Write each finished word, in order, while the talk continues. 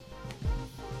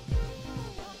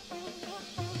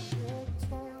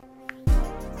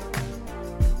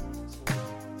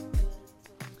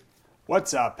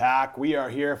What's up, Pack? We are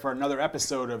here for another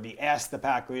episode of the Ask the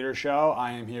Pack Leader Show.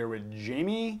 I am here with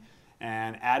Jamie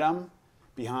and Adam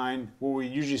behind what we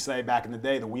usually say back in the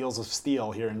day, the Wheels of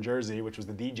Steel here in Jersey, which was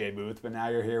the DJ booth. But now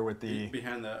you're here with the...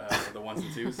 Behind the ones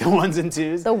and twos? The ones and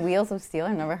twos. The Wheels of Steel?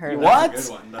 I've never heard of what? that. That's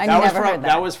a good one. I never heard that.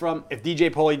 That was from, if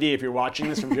DJ Paulie D, if you're watching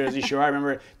this from Jersey Shore, I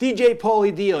remember DJ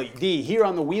Paulie D here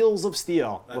on the Wheels of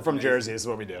Steel. We're from amazing. Jersey, this is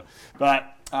what we do.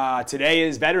 But today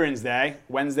is Veterans Day,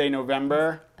 Wednesday,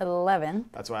 November 11.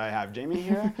 That's why I have Jamie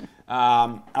here.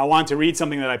 I wanted to read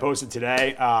something that I posted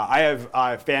today. I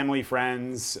have family,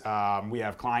 friends. We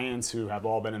have clients who have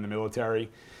all been in the military.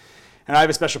 And I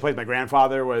have a special place. My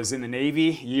grandfather was in the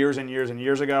Navy years and years and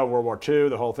years ago, World War II,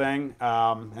 the whole thing.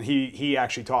 And he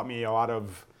actually taught me a lot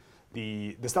of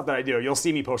the stuff that I do. You'll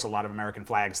see me post a lot of American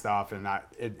flag stuff, and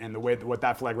the way what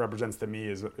that flag represents to me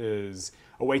is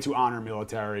a way to honor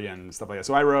military and stuff like that.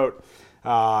 So I wrote,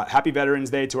 Happy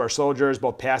Veterans Day to our soldiers,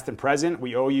 both past and present.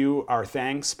 We owe you our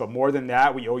thanks, but more than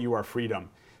that, we owe you our freedom.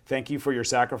 Thank you for your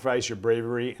sacrifice, your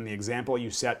bravery, and the example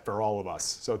you set for all of us.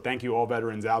 So thank you, all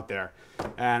veterans out there.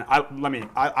 And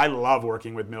I love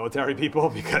working with military people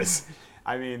because,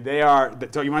 I mean, they are,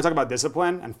 so you want to talk about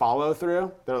discipline and follow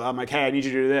through? I'm like, hey, I need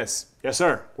you to do this. Yes,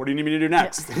 sir. What do you need me to do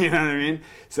next? You know what I mean?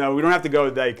 So we don't have to go,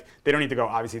 like, they don't need to go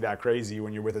obviously that crazy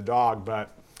when you're with a dog,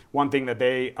 but one thing that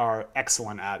they are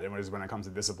excellent at is when it comes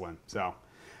to discipline. So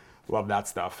love that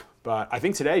stuff. But I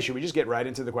think today, should we just get right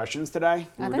into the questions today?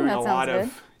 We were doing a lot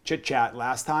of chit chat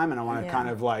last time, and I want to kind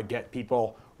of like get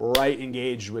people right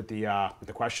engaged with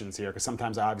the questions here, because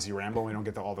sometimes I obviously ramble and we don't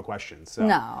get to all the questions. So.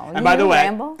 No, and by the way,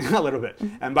 ramble? a little bit.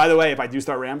 And by the way, if I do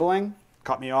start rambling,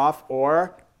 cut me off,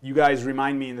 or you guys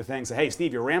remind me in the thing, say, hey,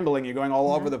 Steve, you're rambling, you're going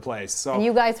all over the place. So and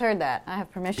you guys heard that. I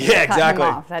have permission yeah, to cut exactly.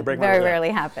 him off. That very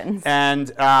rarely happens.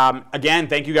 And again,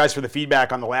 thank you guys for the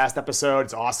feedback on the last episode.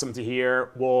 It's awesome to hear.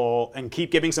 And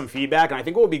keep giving some feedback. And I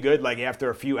think what will be good, like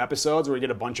after a few episodes where we get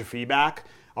a bunch of feedback,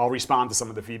 I'll respond to some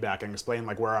of the feedback and explain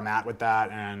like where I'm at with that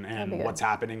and what's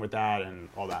happening with that and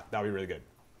all that. That'll be really good.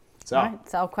 So, all right,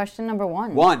 so question number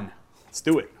one. Let's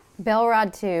do it.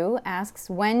 Belrod2 asks,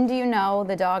 when do you know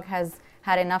the dog has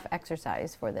had enough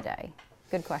exercise for the day?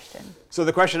 Good question. So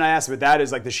the question I asked with that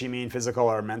is like, does she mean physical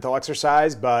or mental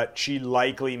exercise? But she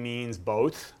likely means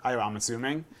both, I'm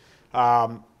assuming.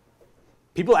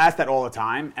 People ask that all the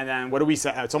time. And then what do we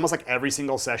say? It's almost like every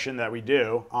single session that we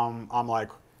do, I'm like,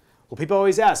 well, people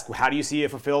always ask, how do you see a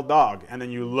fulfilled dog? And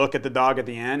then you look at the dog at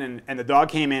the end, and the dog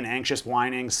came in anxious,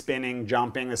 whining, spinning,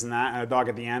 jumping, this and that, and the dog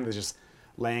at the end is just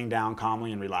laying down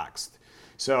calmly and relaxed.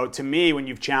 So to me, when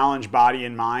you've challenged body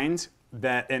and mind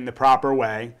that in the proper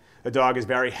way, the dog is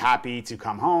very happy to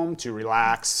come home, to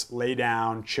relax, lay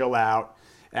down, chill out,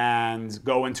 and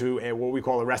go into what we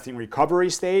call a resting recovery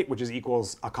state, which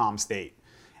equals a calm state.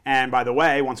 And by the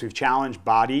way, once we've challenged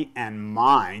body and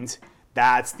mind,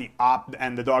 that's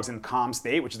and the dog's in calm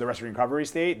state, which is the resting recovery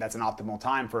state. That's an optimal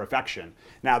time for affection.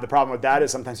 Now, the problem with that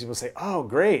is sometimes people say, oh,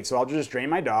 great, so I'll just train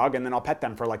my dog and then I'll pet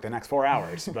them for like the next 4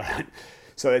 hours. But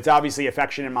so it's obviously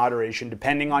affection and moderation,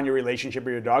 depending on your relationship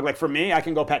with your dog. Like for me, I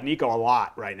can go pet Nico a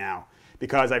lot right now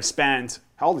because I've spent,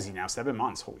 how old is he now? 7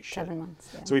 months, holy shit. 7 months,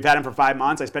 yeah. So we've had him for 5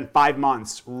 months. I spent 5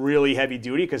 months really heavy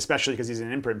duty, especially because he's in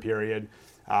an imprint period,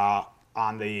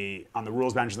 on the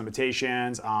rules, boundaries,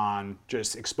 limitations, on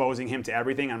just exposing him to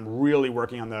everything. I'm really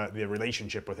working on the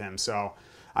relationship with him. So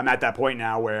I'm at that point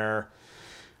now where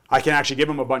I can actually give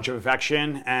him a bunch of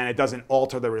affection and it doesn't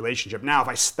alter the relationship. Now, if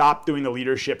I stop doing the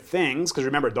leadership things, because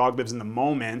remember, dog lives in the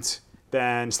moment,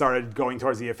 then started going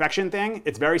towards the affection thing,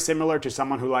 it's very similar to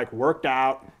someone who like worked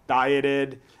out,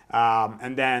 dieted,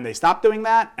 and then they stopped doing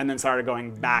that and then started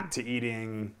going back to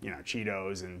eating,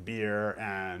 Cheetos and beer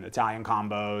and Italian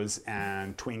combos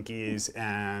and Twinkies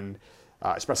and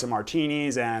espresso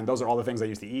martinis, and those are all the things I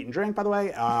used to eat and drink, by the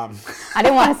way. I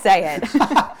didn't want to say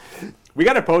it. We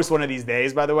got to post one of these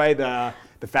days, by the way, the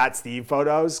Fat Steve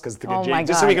photos, because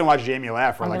just so we can watch Jamie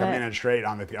laugh for like a minute straight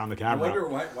on the camera. I wonder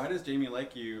why does Jamie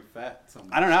like you fat so much?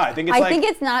 I don't know. I think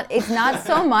it's not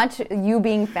so much you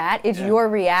being fat. It's your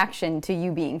reaction to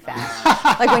you being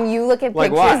fat. Like when you look at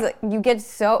pictures, you get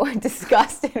so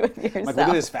disgusted with yourself. Like, look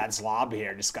at this fat slob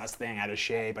here, disgusting, out of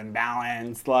shape,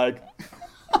 unbalanced. Like,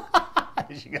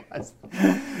 you guys,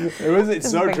 it's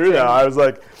so true though. I was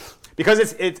like. Because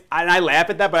it's and I laugh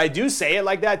at that, but I do say it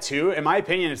like that too. In my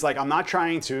opinion, it's like I'm not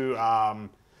trying to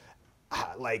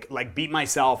like beat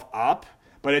myself up,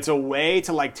 but it's a way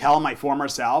to like tell my former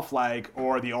self, like,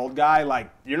 or the old guy,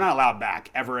 like, you're not allowed back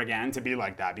ever again to be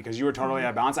like that because you were totally out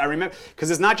of balance. I remember,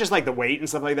 because it's not just like the weight and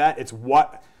stuff like that.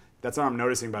 That's what I'm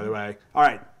noticing, by the way. All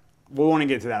right, we won't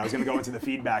get to that. I was going to go into the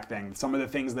feedback thing. Some of the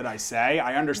things that I say,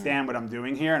 I understand what I'm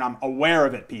doing here, and I'm aware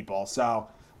of it, people. So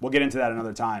we'll get into that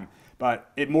another time.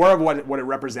 But it more of what it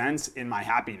represents in my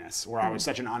happiness, where I was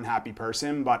such an unhappy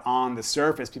person. But on the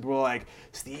surface, people were like,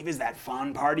 Steve is that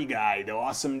fun party guy, the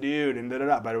awesome dude, and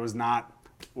da-da-da. But it was not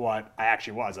what I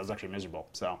actually was. I was actually miserable.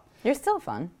 So You're still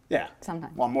fun. yeah.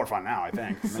 Sometimes. Well, I'm more fun now, I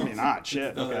think. Maybe not.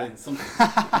 Shit. Okay.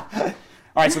 Something.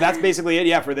 All right, so that's basically it.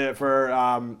 Yeah, for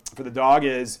the dog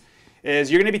is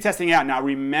you're going to be testing it out. Now,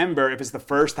 remember, if it's the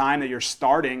first time that you're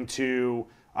starting to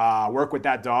work with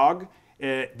that dog,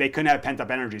 they couldn't have pent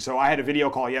up energy. So I had a video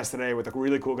call yesterday with a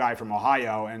really cool guy from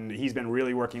Ohio, and he's been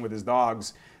really working with his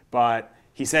dogs. But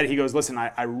he goes, listen,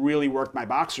 I really worked my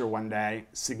boxer one day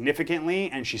significantly,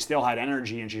 and she still had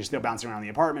energy, and she was still bouncing around the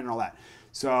apartment and all that.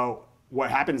 So what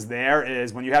happens there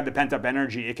is when you have the pent up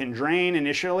energy, it can drain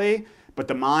initially, but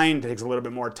the mind takes a little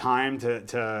bit more time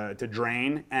to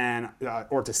drain and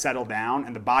or to settle down,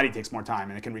 and the body takes more time,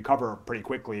 and it can recover pretty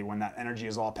quickly when that energy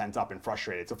is all pent up and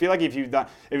frustrated. So I feel like if you've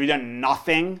done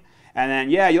nothing, and then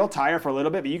you'll tire for a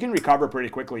little bit, but you can recover pretty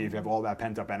quickly if you have all that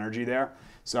pent up energy there.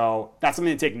 So that's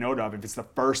something to take note of. If it's the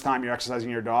first time you're exercising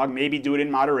your dog, maybe do it in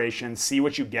moderation, see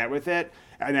what you get with it,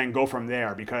 and then go from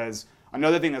there. Because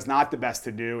another thing that's not the best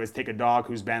to do is take a dog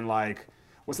who's been like,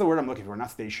 what's the word I'm looking for?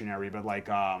 Not stationary, but like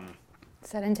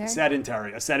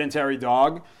Sedentary? a sedentary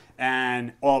dog,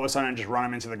 and all of a sudden just run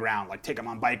them into the ground, like take them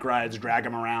on bike rides, drag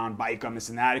them around, bike them, this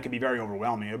and that. It could be very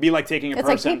overwhelming. It would be like taking a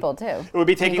person. It's like people too. It would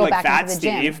be taking like Fat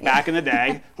Steve back in the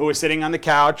day, who was sitting on the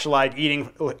couch like eating.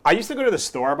 I used to go to the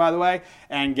store, by the way,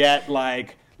 and get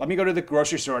like, let me go to the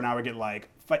grocery store and I would get like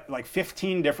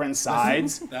 15 different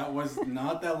sides. That was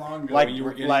not that long ago. Like- You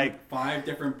were getting like- 5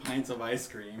 different pints of ice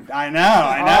cream. I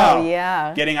know. Oh,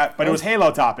 yeah. But it was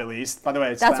Halo Top at least. By the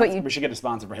way, That's what you- we should get a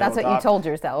sponsor for Halo That's Top. what you told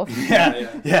yourself.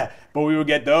 Yeah. But we would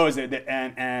get those, and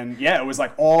it was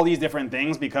like all these different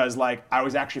things because like I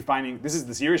was actually finding, this is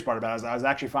the serious part about it, I was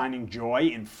actually finding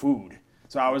joy in food.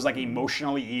 So I was like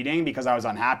emotionally eating because I was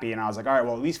unhappy, and I was like, all right,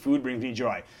 well at least food brings me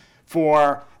joy.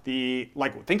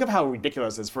 Think of how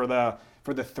ridiculous this is.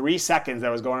 For the 3 seconds that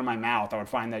was going in my mouth, I would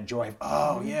find that joy of,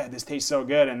 oh yeah, this tastes so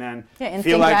good, and then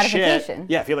feel like gratification. shit.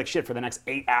 Yeah, feel like shit for the next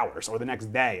 8 hours or the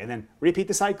next day, and then repeat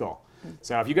the cycle.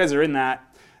 So if you guys are in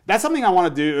that, that's something I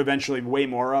want to do eventually way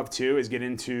more of too, is get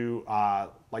into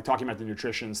like talking about the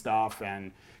nutrition stuff,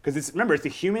 and because remember, it's the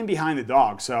human behind the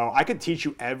dog. So I could teach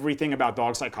you everything about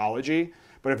dog psychology,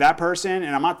 but if that person,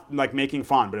 and I'm not like making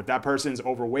fun, but if that person's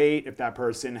overweight, if that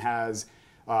person has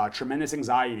tremendous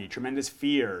anxiety, tremendous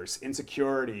fears,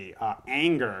 insecurity,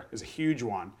 anger is a huge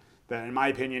one. That, in my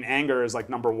opinion, anger is like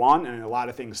number one, and a lot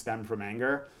of things stem from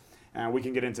anger. And we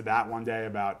can get into that one day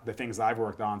about the things I've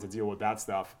worked on to deal with that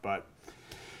stuff. But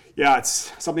yeah,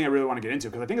 it's something I really want to get into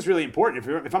because I think it's really important.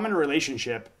 If I'm in a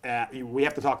relationship, we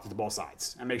have to talk to both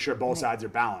sides and make sure both sides are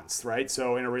balanced, right?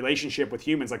 So in a relationship with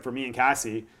humans, like for me and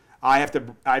Cassie, I have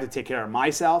to take care of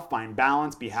myself, find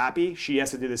balance, be happy. She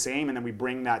has to do the same, and then we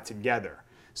bring that together.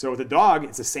 So with a dog,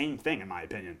 it's the same thing, in my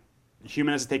opinion. The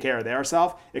human has to take care of their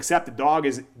self, except the dog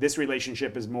this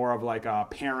relationship is more of like a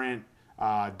parent,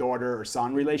 daughter or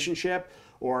son relationship,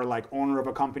 or like owner of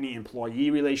a company,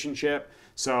 employee relationship.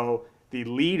 So the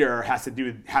leader has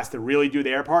to really do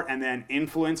their part and then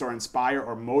influence or inspire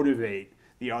or motivate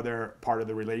the other part of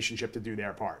the relationship to do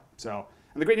their part. So,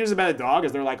 and the great news about a dog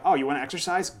is they're like, oh, you want to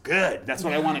exercise? Good. That's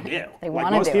what I want to do. They like want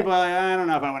to most do people it. are like, I don't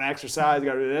know if I want to exercise, I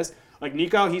got to do this. Like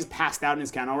Nico, he's passed out in his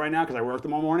kennel right now because I worked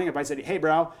him all morning. If I said, hey,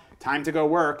 bro, time to go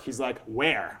work, he's like,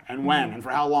 where and when and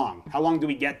for how long? How long do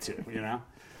we get to, you know?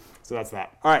 So that's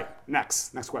that. All right,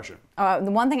 next question. The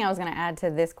one thing I was going to add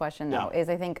to this question, though, is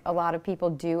I think a lot of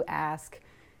people do ask,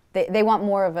 they want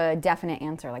more of a definite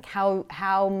answer. Like,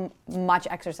 how much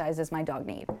exercise does my dog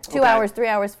need? 2 hours, 3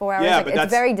 hours, 4 hours? Yeah, like, but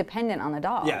it's very dependent on the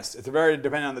dog. Yes, it's very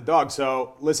dependent on the dog.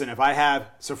 So listen,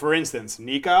 for instance,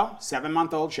 Nico,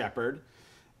 7-month-old shepherd,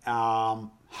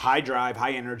 high drive,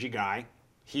 high energy guy.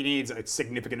 He needs a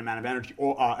significant amount of energy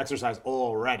exercise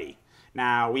already.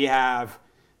 Now we have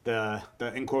the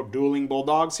in quote dueling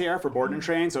bulldogs here for board and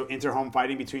train, so inter-home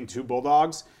fighting between two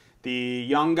bulldogs. The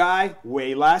young guy,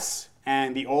 way less,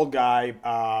 and the old guy,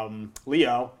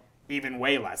 Leo, even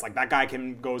way less. Like that guy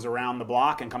goes around the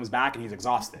block and comes back and he's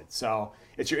exhausted. So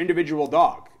it's your individual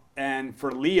dog. And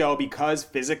for Leo, because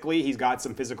physically he's got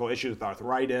some physical issues with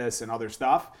arthritis and other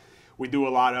stuff, we do a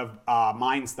lot of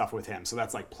mind stuff with him. So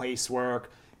that's like place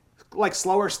work, like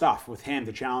slower stuff with him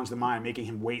to challenge the mind, making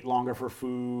him wait longer for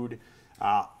food.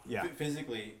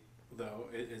 Physically, though,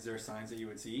 is there signs that you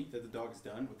would see that the dog's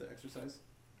done with the exercise?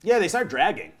 Yeah, they start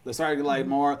dragging. They start like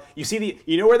more.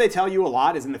 You know where they tell you a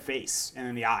lot is in the face and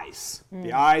in the eyes.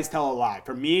 The eyes tell a lot.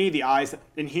 For me, the eyes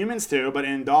in humans too, but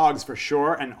in dogs for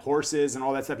sure, and horses and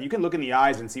all that stuff. You can look in the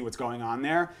eyes and see what's going on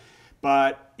there,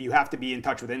 but you have to be in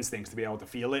touch with instincts to be able to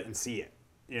feel it and see it.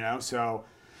 So.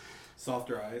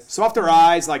 Softer eyes. Softer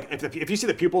eyes, like if you see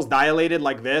the pupils dilated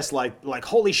like this, like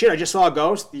holy shit, I just saw a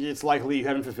ghost. It's likely you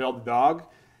haven't fulfilled the dog.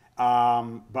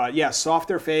 But yeah,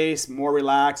 softer face, more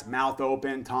relaxed, mouth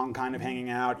open, tongue kind of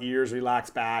hanging out, ears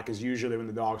relaxed back is usually when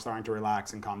the dog's starting to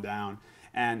relax and calm down.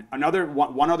 And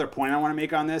one other point I want to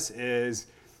make on this is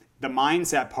the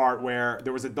mindset part, where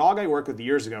there was a dog I worked with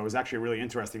years ago. It was actually a really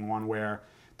interesting one where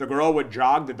the girl would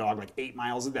jog the dog like 8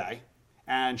 miles a day.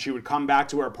 And she would come back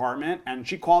to her apartment, and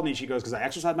she called me. She goes, because I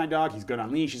exercise my dog, he's good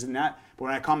on leash, he's in that. But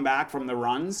when I come back from the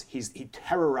runs, he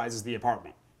terrorizes the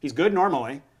apartment. He's good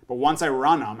normally, but once I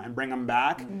run him and bring him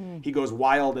back, he goes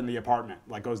wild in the apartment,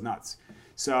 like goes nuts.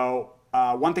 So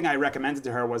one thing I recommended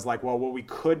to her was like, well, what we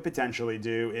could potentially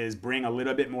do is bring a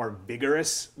little bit more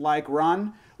vigorous like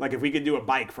run. Like if we could do a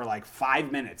bike for like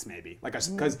 5 minutes maybe, like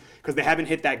because they haven't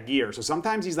hit that gear. So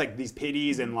sometimes these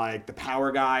pitties and like the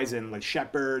power guys and like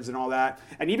shepherds and all that,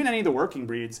 and even any of the working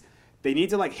breeds, they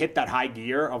need to like hit that high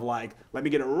gear of like, let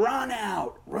me get a run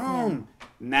out, room,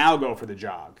 now go for the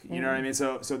jog. You know what I mean?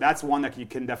 So that's one that you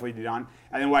can definitely do on.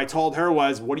 And then what I told her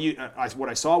was, what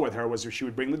I saw with her was she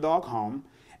would bring the dog home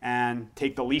and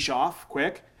take the leash off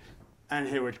quick, and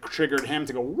it would trigger him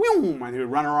to go whoom, and he would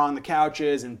run around the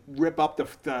couches and rip up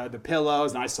the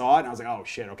pillows. And I saw it, and I was like, oh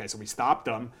shit, okay. So we stopped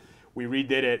him, we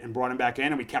redid it, and brought him back in,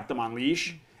 and we kept him on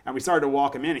leash. And we started to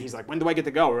walk him in, and he's like, when do I get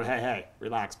to go? We're like, hey,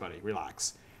 relax, buddy,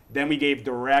 relax. Then we gave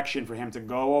direction for him to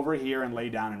go over here and lay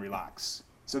down and relax.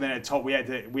 So then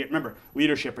we remember,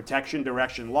 leadership, protection,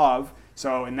 direction, love.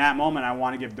 So in that moment, I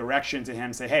want to give direction to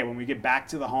him, say, hey, when we get back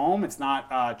to the home, it's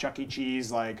not Chuck E.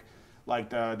 Cheese, like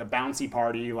the bouncy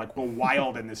party, like we're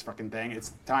wild in this fucking thing.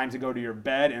 It's time to go to your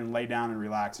bed and lay down and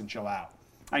relax and chill out.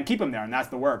 And keep them there, and that's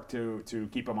the work, to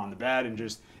keep them on the bed. And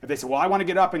just, if they say, well, I want to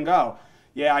get up and go.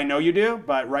 Yeah, I know you do,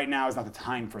 but right now is not the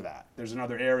time for that. There's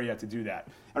another area to do that.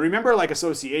 And remember, like,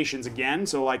 associations again,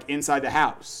 so like inside the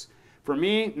house. For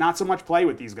me, not so much play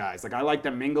with these guys. Like, I like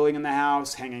them mingling in the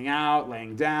house, hanging out,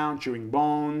 laying down, chewing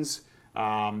bones,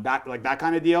 that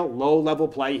kind of deal. Low-level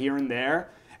play here and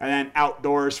there. And then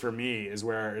outdoors for me is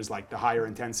where is like the higher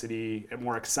intensity and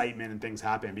more excitement and things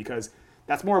happen, because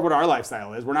that's more of what our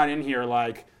lifestyle is. We're not in here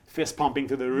like fist pumping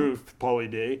to the roof, Paulie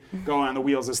D, going on the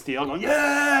wheels of steel, going,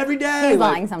 yeah, every day. He's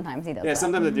lying sometimes, he does Yeah, that.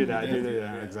 sometimes I do that.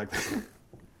 Exactly.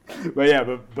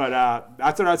 but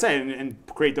that's what I'd say, and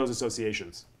create those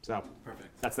associations. So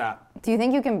Perfect. That's that. Do you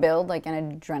think you can build like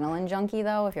an adrenaline junkie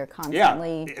though, if you're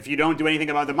constantly... Yeah, if you don't do anything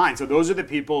about the mind. So those are the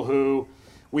people who,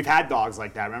 we've had dogs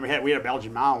like that. Remember, we had a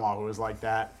Belgian Malinois who was like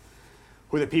that,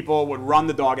 who the people would run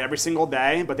the dog every single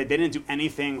day, but they didn't do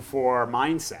anything for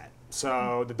mindset.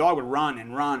 So the dog would run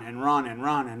and run and run and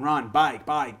run and run, bike,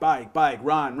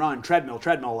 run,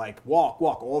 treadmill, like walk,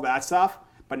 all that stuff,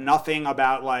 but nothing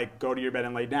about like go to your bed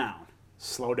and lay down,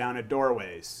 slow down at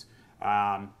doorways,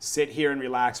 sit here and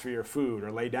relax for your food,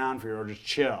 or lay down for your, or just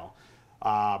chill.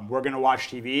 We're gonna watch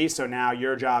TV, so now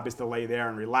your job is to lay there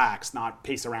and relax, not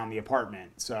pace around the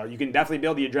apartment. So you can definitely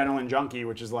build the adrenaline junkie,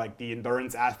 which is like the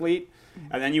endurance athlete.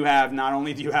 And then you have, not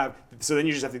only do you have, so then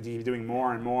you just have to be doing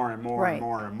more and more and more and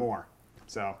more and more.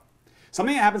 So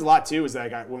something that happens a lot too is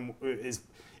like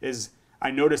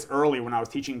I noticed early when I was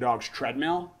teaching dogs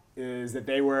treadmill is that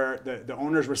the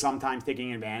owners were sometimes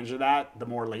taking advantage of that, the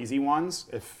more lazy ones.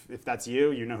 If that's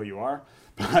you, you know who you are.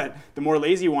 But the more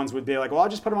lazy ones would be like, well, I'll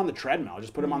just put them on the treadmill.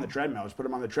 Just put them on the treadmill. Just put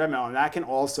them on the treadmill. And that can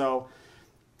also,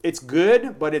 it's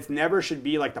good, but it never should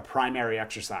be like the primary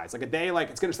exercise. Like a day, like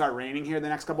it's going to start raining here the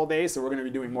next couple of days, so we're going to be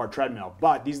doing more treadmill.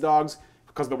 But these dogs,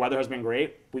 because the weather has been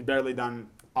great, we've barely done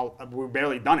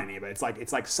any of it.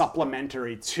 It's like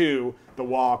supplementary to the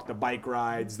walk, the bike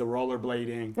rides, the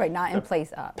rollerblading. Right, not in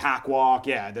place up. Pack walk,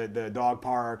 yeah, the dog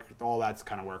park, all that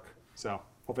kind of work. So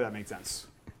hopefully that makes sense.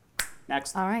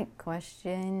 Next. All right,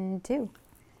 question 2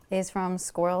 is from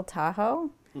Squirrel Tahoe.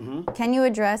 Mm-hmm. Can you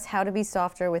address how to be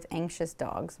softer with anxious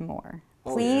dogs more?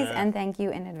 Please and thank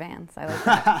you in advance. I like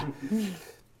that.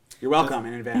 You're welcome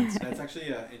in advance. That's actually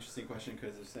an interesting question,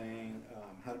 because they're saying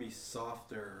how to be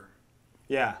softer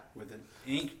with an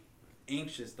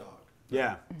anxious dog.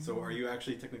 Yeah. So are you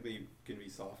actually technically going to be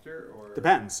softer? Or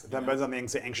Depends. Depends on the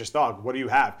anxious dog. What do you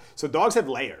have? So dogs have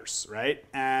layers, right?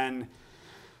 And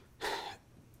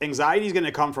anxiety is going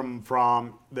to come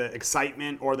from the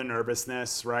excitement or the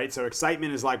nervousness, right? So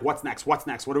excitement is like, what's next? What's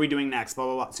next? What are we doing next? Blah,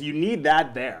 blah, blah. So you need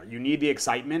that there. You need the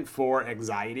excitement for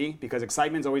anxiety, because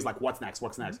excitement is always like, what's next?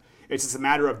 What's next? It's just a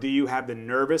matter of, do you have the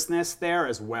nervousness there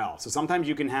as well? So sometimes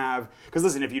you can have, because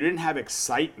listen, if you didn't have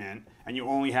excitement and you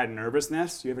only had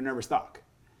nervousness, you have a nervous dog.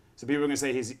 So people are going to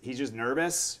say he's just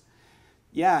nervous.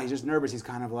 Yeah, he's just nervous. He's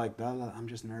kind of like, blah, blah, I'm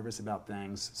just nervous about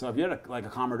things. So if you had a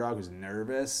calmer dog who's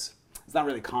nervous, it's not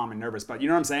really calm and nervous, but you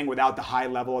know what I'm saying? Without the high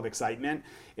level of excitement,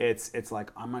 it's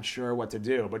like, I'm not sure what to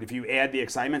do. But if you add the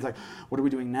excitement, it's like, what are we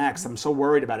doing next? I'm so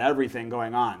worried about everything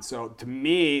going on. So to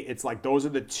me, it's like those are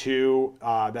the two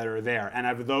that are there. And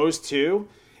of those two,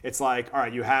 it's like, all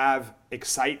right, you have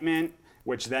excitement,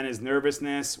 which then is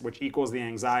nervousness, which equals the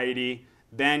anxiety.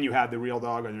 Then you have the real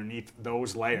dog underneath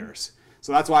those layers.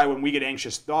 So that's why when we get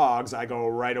anxious dogs, I go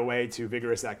right away to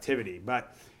vigorous activity.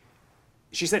 But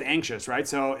she said anxious, right?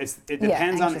 So it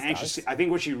depends on anxious. I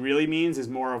think what she really means is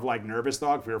more of like nervous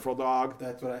dog, fearful dog.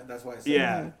 That's why I said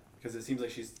yeah. Because it seems like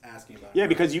she's asking about. Yeah,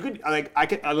 because you could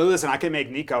listen. I can make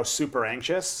Nico super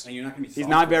anxious. And you're not gonna be. Soft He's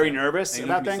not very with him. nervous and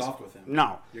about you're things. Not gonna be soft with him.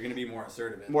 No. You're gonna be more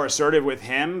assertive. More assertive with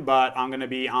him, but I'm gonna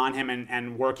be on him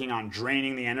and working on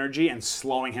draining the energy and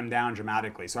slowing him down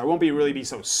dramatically. So I won't really be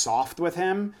so soft with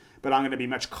him, but I'm going to be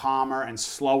much calmer and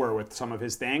slower with some of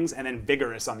his things, and then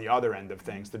vigorous on the other end of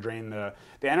things to drain the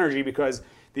energy, because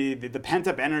the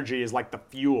pent-up energy is like the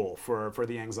fuel for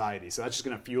the anxiety. So that's just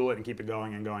going to fuel it and keep it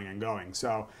going and going and going.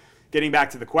 So getting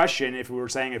back to the question, if we were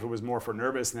saying if it was more for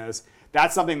nervousness,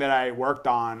 that's something that I worked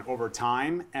on over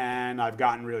time and I've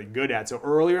gotten really good at. So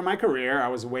earlier in my career, I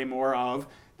was way more of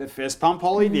the fist pump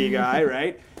Paulie D guy,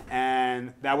 right?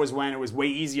 And that was when it was way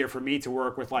easier for me to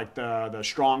work with like the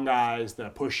strong guys, the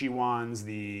pushy ones,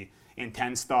 the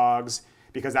intense dogs,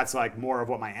 because that's like more of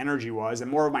what my energy was and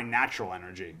more of my natural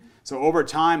energy. So over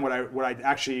time, what I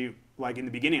actually, like in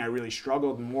the beginning, I really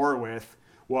struggled more with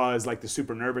was like the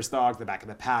super nervous dogs, the back of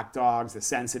the pack dogs, the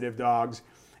sensitive dogs.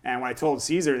 And when I told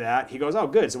Caesar that, he goes, oh,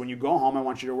 good. So when you go home, I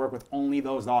want you to work with only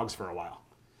those dogs for a while.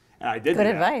 And I did that.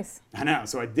 Good advice. I know.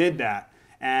 So I did that.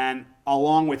 And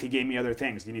along with, he gave me other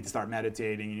things. You need to start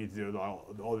meditating. You need to do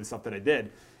all the stuff that I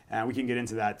did. And we can get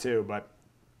into that too. But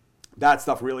that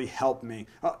stuff really helped me.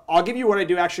 I'll give you what I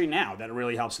do actually now that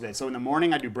really helps today. So in the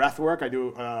morning, I do breath work. I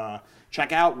do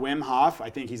check out Wim Hof. I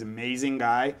think he's an amazing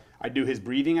guy. I do his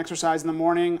breathing exercise in the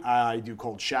morning. I do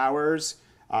cold showers.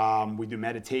 We do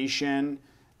meditation.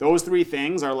 Those three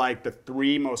things are like the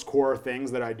three most core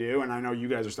things that I do. And I know you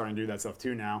guys are starting to do that stuff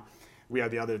too now. We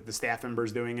have the staff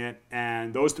members doing it.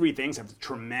 And those three things have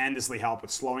tremendously helped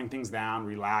with slowing things down,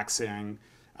 relaxing,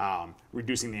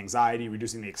 reducing the anxiety,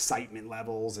 reducing the excitement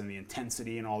levels and the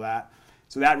intensity and all that.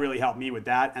 So that really helped me with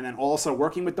that. And then also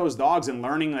working with those dogs and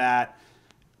learning that,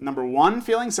 number one,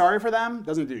 feeling sorry for them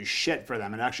doesn't do shit for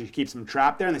them. It actually keeps them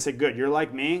trapped there. And they say, good, you're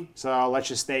like me, so let's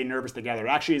just stay nervous together. It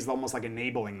actually is almost like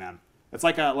enabling them. It's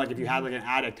like if you had like an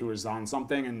addict who was on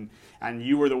something and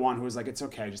you were the one who was like, it's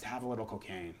okay, just have a little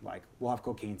cocaine. Like, we'll have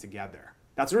cocaine together.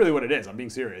 That's really what it is. I'm being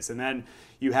serious. And then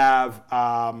you have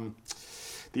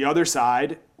the other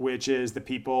side, which is the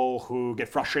people who get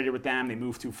frustrated with them. They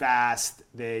move too fast.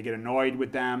 They get annoyed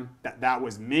with them. That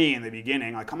was me in the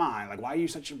beginning. Like, come on, like, why are you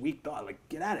such a weak dog? Like,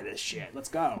 get out of this shit. Let's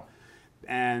go.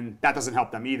 And that doesn't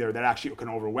help them either. That actually can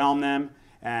overwhelm them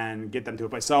and get them to a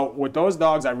place. So with those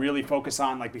dogs, I really focus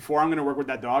on, like, before I'm going to work with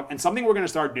that dog, and something we're going to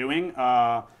start doing,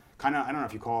 kind of, I don't know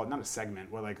if you call it, not a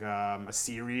segment, but like a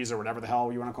series or whatever the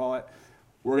hell you want to call it.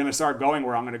 We're going to start going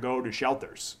where I'm going to go to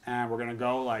shelters, and we're going to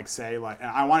go and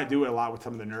I want to do it a lot with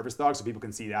some of the nervous dogs so people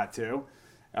can see that too.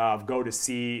 Go to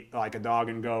see like a dog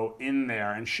and go in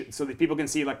there and so that people can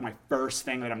see like my first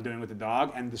thing that I'm doing with the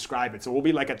dog and describe it. So we'll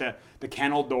be like at the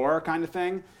kennel door kind of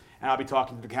thing. And I'll be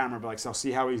talking to the camera, but like, so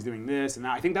see how he's doing this and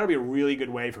that. I think that'll be a really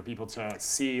good way for people to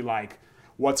see like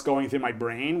what's going through my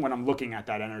brain when I'm looking at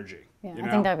that energy. Yeah, you know?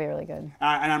 I think that'd be really good.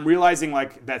 And I'm realizing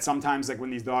like that sometimes like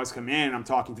when these dogs come in and I'm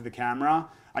talking to the camera,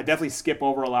 I definitely skip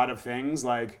over a lot of things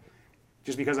like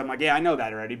just because I'm like, yeah, I know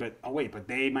that already, but oh wait, but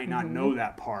they might not know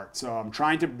that part. So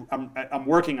I'm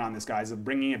working on this, guys, of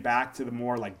bringing it back to the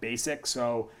more like basic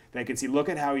so they can see, look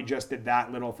at how he just did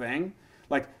that little thing.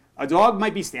 Like, a dog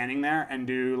might be standing there and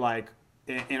do like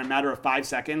in a matter of 5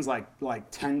 seconds like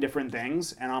 10 different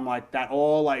things, and I'm like that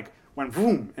all like went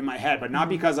boom in my head, but not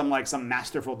because I'm like some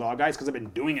masterful dog guy, it's because I've been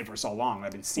doing it for so long.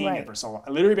 I've been seeing it for so long.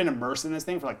 I've literally been immersed in this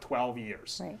thing for like 12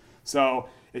 years. Right. So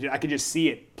I could just see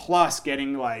it. Plus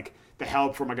getting like the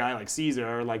help from a guy like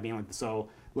Caesar, like being like, so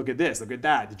look at this, look at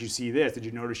that. Did you see this? Did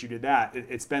you notice you did that?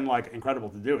 It's been like incredible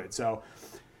to do it. So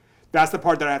that's the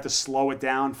part that I have to slow it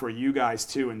down for you guys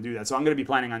too and do that. So I'm going to be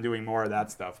planning on doing more of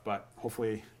that stuff, but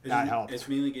hopefully that helps. It's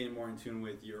mainly getting more in tune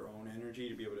with your own energy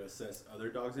to be able to assess other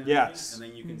dogs' energy. Yes. And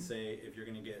then you can say if you're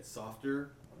going to get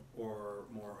softer or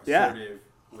more assertive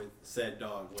with said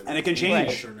dog. And it can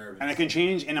change. And it can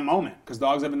change in a moment because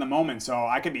dogs live in the moment. So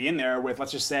I could be in there with,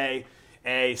 let's just say,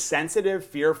 a sensitive,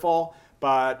 fearful,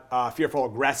 but fearful,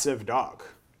 aggressive dog,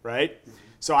 right? Mm-hmm.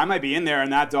 So I might be in there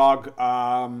and that dog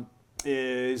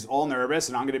is all nervous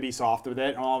and I'm going to be soft with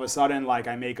it. And all of a sudden, like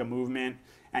I make a movement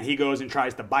and he goes and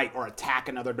tries to bite or attack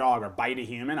another dog or bite a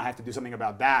human. I have to do something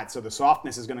about that. So the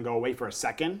softness is going to go away for a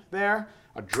second there,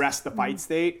 address the fight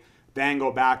state, then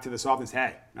go back to the softness.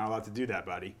 Hey, not allowed to do that,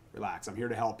 buddy. Relax. I'm here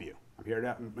to help you. I'm here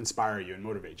to inspire you and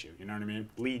motivate you. You know what I mean?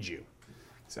 Lead you.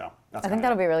 So that's I think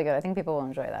that'll be really good. I think people will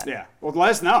enjoy that. Yeah. Well, let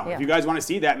us know if you guys want to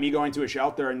see that. Me going to a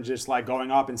shelter and just like going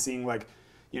up and seeing like,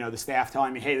 you know, the staff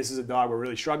telling me, hey, this is a dog we're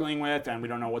really struggling with and we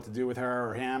don't know what to do with her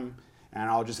or him. And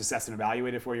I'll just assess and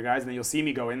evaluate it for you guys. And then you'll see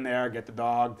me go in there, get the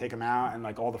dog, take him out, and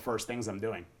like all the first things I'm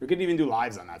doing. We could even do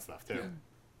lives on that stuff too.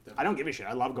 Yeah. I don't give a shit.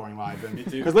 I love going live. Me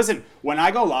too. Because listen, when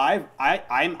I go live,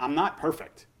 I'm not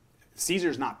perfect.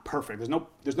 Caesar's not perfect.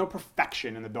 There's no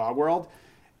perfection in the dog world.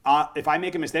 If I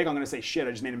make a mistake, I'm going to say, shit,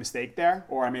 I just made a mistake there,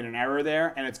 or I made an error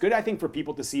there. And it's good, I think, for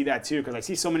people to see that too, because I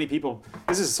see so many people,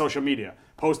 this is social media,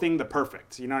 posting the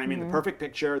perfect, you know what I mean? The perfect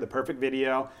picture, the perfect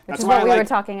video. Which is what we were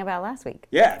talking about last week.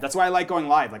 Yeah, that's why I like going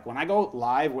live. Like when I go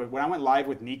live, when I went live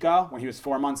with Nico, when he was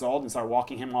 4 months old and started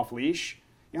walking him off leash,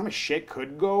 you know how much shit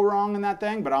could go wrong in that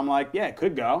thing? But I'm like, yeah, it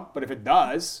could go. But if it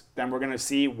does, then we're going to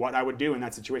see what I would do in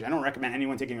that situation. I don't recommend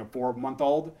anyone taking a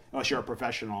 4-month-old unless you're a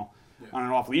professional on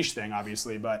an off-leash thing,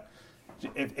 obviously. But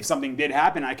if something did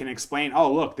happen, I can explain,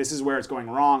 oh, look, this is where it's going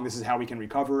wrong. This is how we can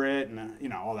recover it, and you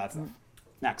know, all that stuff.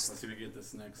 Next. Let's see if we get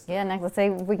this next. Yeah, next. Let's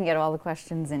say we can get all the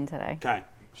questions in today. Okay.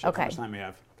 Okay. How much time we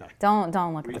have? Okay. Don't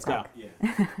look at the clock.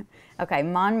 Yeah. Okay.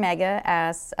 Mon Mega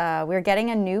asks, we're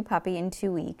getting a new puppy in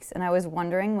 2 weeks, and I was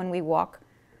wondering when we walk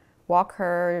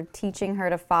her, teaching her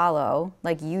to follow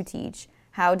like you teach,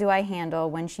 how do I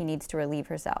handle when she needs to relieve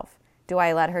herself? Do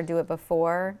I let her do it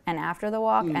before and after the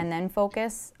walk, and then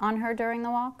focus on her during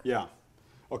the walk? Yeah.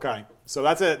 Okay. So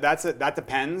that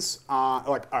depends.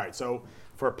 All right. So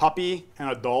for a puppy and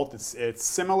adult, it's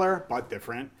similar but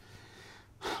different.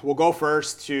 We'll go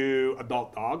first to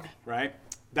adult dog, right?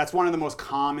 That's one of the most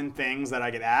common things that I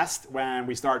get asked when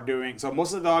we start doing. So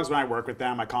most of the dogs, when I work with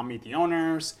them, I come meet the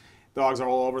owners. Dogs are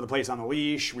all over the place on the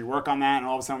leash. We work on that, and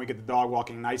all of a sudden we get the dog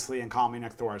walking nicely and calmly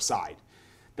next to our side.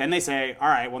 Then they say, all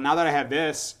right, well, now that I have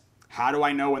this, how do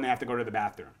I know when they have to go to the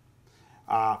bathroom?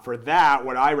 For that,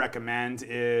 what I recommend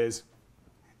is,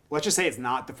 let's just say it's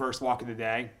not the first walk of the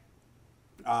day.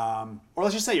 Or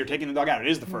let's just say you're taking the dog out. It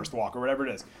is the first walk or whatever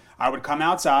it is. I would come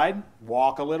outside,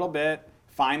 walk a little bit,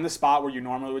 find the spot where you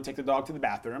normally would take the dog to the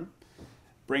bathroom,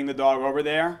 bring the dog over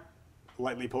there,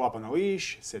 lightly pull up on the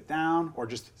leash, sit down, or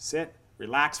just sit,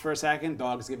 relax for a second.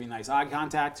 Dog's giving nice eye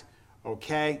contact.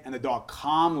 Okay, and the dog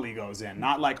calmly goes in,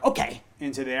 not like okay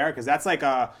into there, because that's like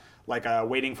a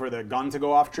waiting for the gun to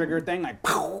go off trigger thing, like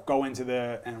go into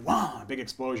the and wow, big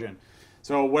explosion.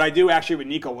 So what I do actually with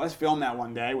Nico, let's film that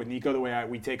one day with Nico, the way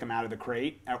we take him out of the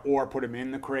crate or put him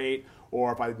in the crate,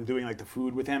 or if I'm doing like the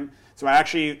food with him. So I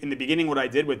actually, in the beginning, what I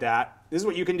did with that, this is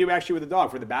what you can do actually with the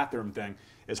dog for the bathroom thing,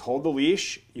 is hold the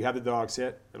leash, you have the dog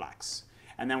sit, relax.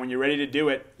 And then when you're ready to do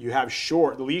it, you have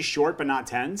the leash short but not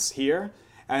tense here,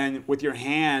 and with your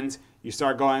hand, you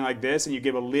start going like this, and you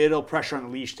give a little pressure on the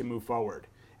leash to move forward.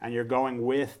 And you're going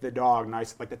with the dog,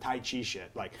 nice, like the Tai Chi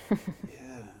shit, like,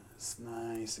 yeah. It's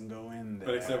nice and go in there.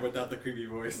 But except without the creepy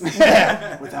voice.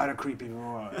 Yeah, without a creepy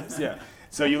voice. Yeah.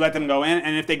 So you let them go in,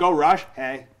 and if they go rush,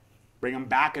 hey, bring them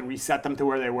back and reset them to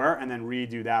where they were, and then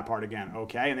redo that part again.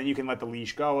 Okay, and then you can let the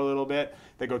leash go a little bit.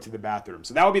 They go to the bathroom.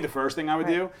 So that would be the first thing I would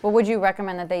do. Well, would you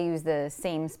recommend that they use the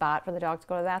same spot for the dog to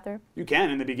go to the bathroom? You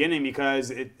can in the beginning because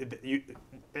in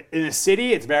a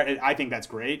city, I think that's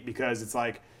great because it's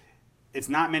like. It's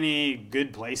not many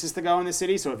good places to go in the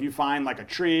city, so if you find like a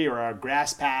tree or a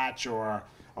grass patch or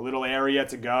a little area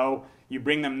to go, you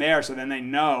bring them there so then they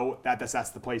know that that's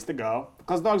the place to go.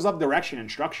 Because dogs love direction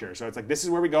and structure, so it's like this is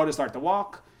where we go to start the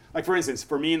walk. Like for instance,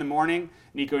 for me in the morning,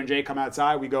 Nico and Jay come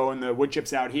outside, we go in the wood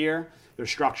chips out here, there's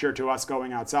structure to us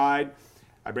going outside.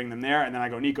 I bring them there, and then I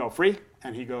go, Nico, free,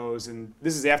 and he goes, and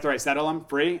this is after I settle him,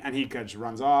 free, and he just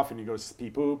runs off and he goes pee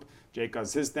poop. Jake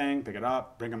does his thing, pick it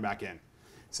up, bring him back in.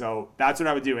 So that's what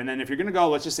I would do. And then if you're going to go,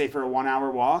 let's just say for a 1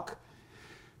 hour walk,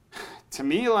 to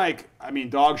me,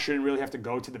 dogs shouldn't really have to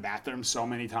go to the bathroom so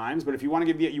many times. But if you want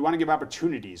to give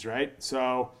opportunities, right?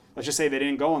 So let's just say they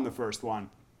didn't go on the first one.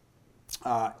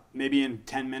 Maybe in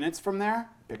 10 minutes from there,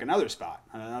 pick another spot.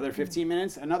 Another 15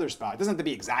 minutes, another spot. It doesn't have to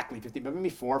be exactly 15, but maybe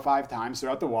 4 or 5 times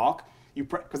throughout the walk.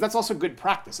 Because that's also good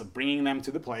practice of bringing them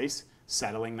to the place,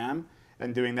 settling them,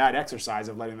 and doing that exercise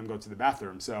of letting them go to the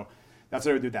bathroom. So that's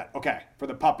how we do that. Okay, for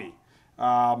the puppy.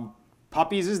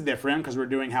 Puppies is different because we're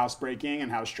doing housebreaking and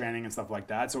house training and stuff like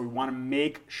that. So we want to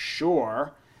make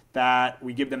sure that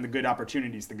we give them the good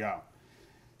opportunities to go.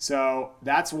 So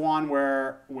that's one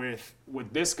where with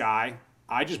this guy,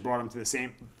 I just brought him to the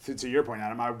same, to your point,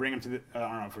 Adam, I would bring him to the, I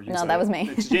don't know if you No, that was me.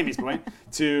 It's Jamie's point,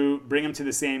 to bring him to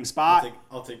the same spot.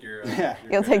 I'll take your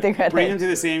You'll take the credit. Bring them to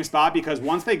the same spot because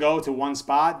once they go to one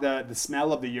spot, the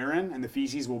smell of the urine and the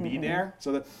feces will be there.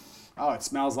 So that, oh, it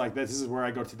smells like this. This is where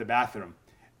I go to the bathroom.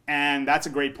 And that's a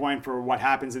great point for what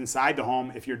happens inside the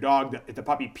home. If your dog, if the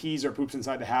puppy pees or poops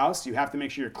inside the house, you have to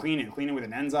make sure you're cleaning it. Clean it with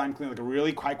an enzyme, clean it like a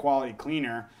really high quality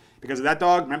cleaner. Because if that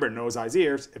dog, remember, nose, eyes,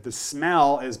 ears, if the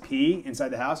smell is pee inside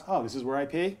the house, oh, this is where I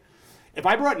pee. If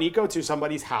I brought Nico to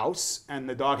somebody's house and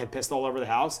the dog had pissed all over the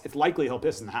house, it's likely he'll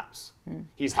piss in the house.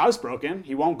 He's housebroken.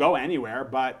 He won't go anywhere.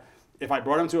 But if I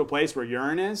brought him to a place where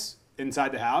urine is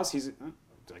inside the house,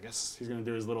 I guess he's going to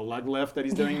do his little leg lift that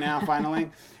he's doing now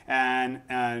finally.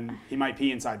 And he might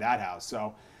pee inside that house.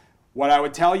 So what I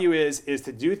would tell you is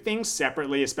to do things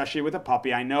separately, especially with a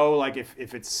puppy. I know like if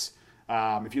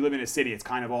you live in a city, it's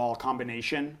kind of all a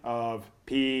combination of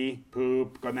pee,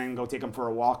 poop, then go take them for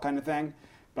a walk kind of thing.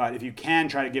 But if you can,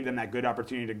 try to give them that good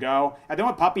opportunity to go. And then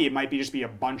with puppy, it might just be a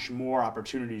bunch more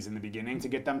opportunities in the beginning to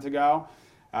get them to go.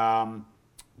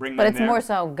 But it's more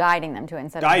so guiding them to it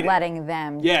instead of letting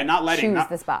them choose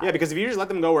the spot. Yeah, because if you just let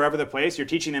them go wherever the place, you're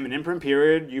teaching them an imprint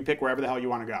period, you pick wherever the hell you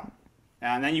want to go.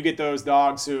 And then you get those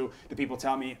dogs who the people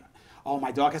tell me, oh,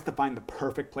 my dog has to find the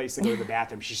perfect place to go to the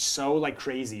bathroom. She's so like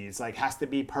crazy. It's like has to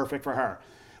be perfect for her.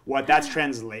 What that's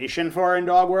translation for in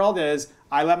dog world is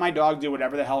I let my dog do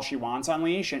whatever the hell she wants on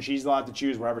leash, and she's allowed to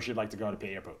choose wherever she'd like to go to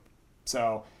pee or poop.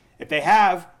 So if they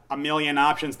have a million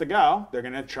options to go, they're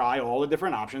going to try all the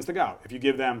different options to go. If you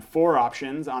give them 4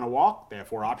 options on a walk, they have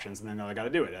 4 options, and they know they got to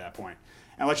do it at that point.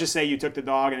 And let's just say you took the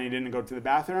dog and he didn't go to the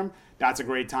bathroom. That's a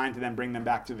great time to then bring them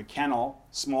back to the kennel,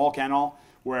 small kennel,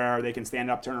 where they can stand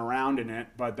up, turn around in it,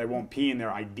 but they won't pee in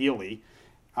there ideally.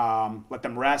 Let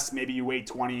them rest. Maybe you wait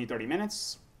 20, 30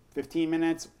 minutes, 15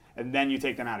 minutes, and then you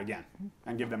take them out again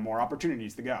and give them more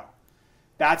opportunities to go.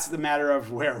 That's the matter of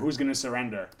who's going to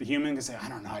surrender. The human can say, I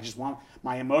don't know,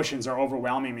 my emotions are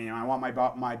overwhelming me, and I want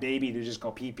my baby to just go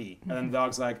pee-pee. And then the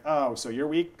dog's like, oh, so you're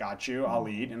weak? Got you. I'll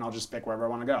lead, and I'll just pick wherever I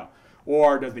want to go.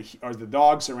 Or does the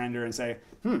dog surrender and say,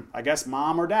 I guess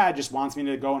mom or dad just wants me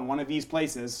to go in one of these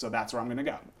places, so that's where I'm going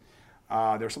to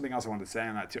go. There's something else I wanted to say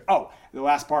on that too. Oh, the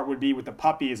last part would be with the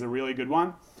puppy is a really good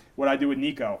one. What I do with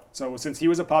Nico. So since he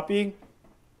was a puppy,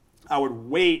 I would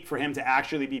wait for him to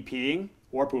actually be peeing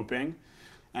or pooping.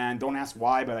 And don't ask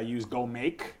why, but I use go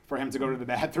make for him to go to the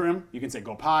bathroom. You can say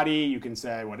go potty. You can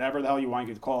say whatever the hell you want.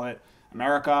 You could call it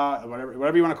America,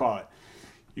 whatever you want to call it.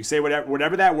 You say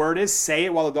whatever that word is, say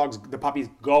it while the puppy's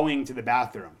going to the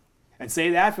bathroom. And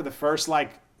say that for the first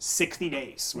 60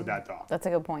 days with that dog. That's a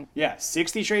good point. Yeah,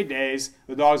 60 straight days,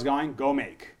 the dog's going, go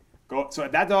make. Go. So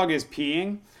that dog is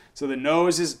peeing, so the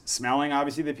nose is smelling,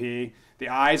 obviously, the pee. The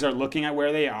eyes are looking at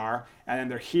where they are, and then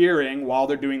they're hearing, while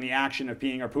they're doing the action of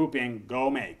peeing or pooping,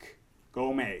 go make,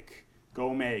 go make,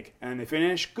 go make. And then they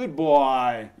finish, good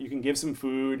boy. You can give some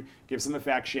food, give some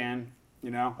affection,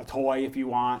 a toy if you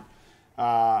want.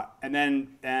 But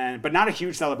not a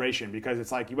huge celebration because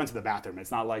it's like you went to the bathroom. It's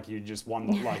not like you just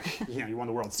won you won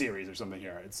the World Series or something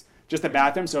here. It's just a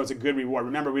bathroom, so it's a good reward.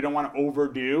 Remember, we don't want to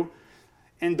overdo.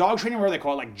 In dog training, where they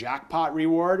call it jackpot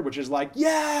reward, which is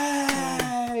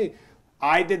yay!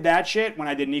 I did that shit when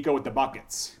I did Nico with the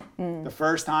buckets. The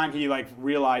first time he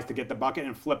realized to get the bucket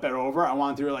and flip it over, I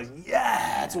wanted to realize,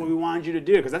 yeah, that's what we wanted you to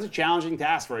do, because that's a challenging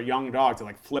task for a young dog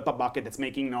to flip a bucket that's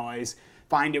making noise,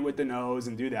 find it with the nose,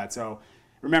 and do that. So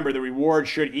remember, the reward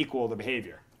should equal the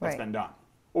behavior that's been done.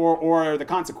 Or the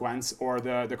consequence or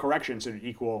the correction should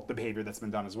equal the behavior that's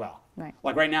been done as well. Right.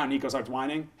 Like right now, Nico starts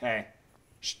whining, hey,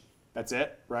 shh, that's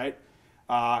it, right?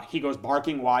 He goes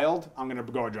barking wild, I'm going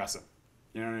to go address him.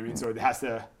 You know what I mean? So it has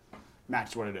to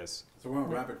match what it is. So we're on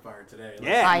rapid fire today.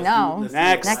 I know.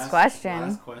 Next question.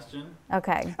 Last question.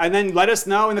 Okay. And then let us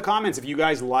know in the comments if you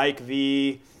guys like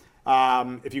the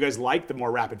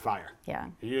more rapid fire. Yeah.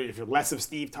 If you're less of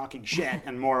Steve talking shit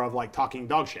and more of talking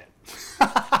dog shit.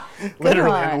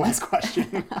 Literally in the last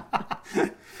question.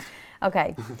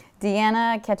 Okay.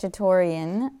 Deanna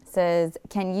Ketchatorian says,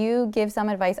 can you give some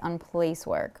advice on place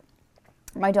work?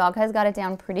 My dog has got it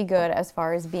down pretty good as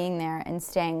far as being there and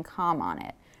staying calm on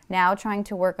it. Now trying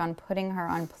to work on putting her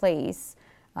on place.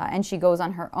 and she goes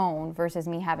on her own versus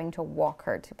me having to walk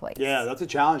her to place. Yeah, that's a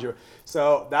challenge.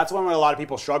 So that's one what a lot of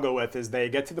people struggle with is they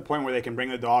get to the point where they can bring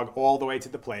the dog all the way to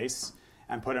the place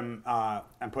and put him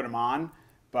on.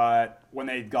 But when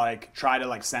they like try to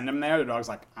like send him there, the dog's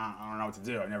like, I don't know what to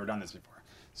do. I've never done this before.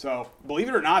 So believe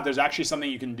it or not, there's actually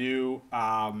something you can do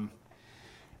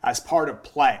as part of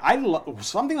play.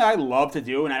 Something that I love to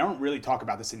do, and I don't really talk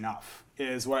about this enough,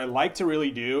 is what I like to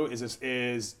really do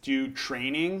is do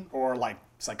training or like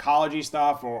psychology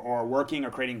stuff or working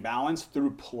or creating balance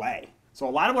through play. So a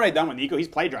lot of what I've done with Nico, his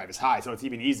play drive is high, so it's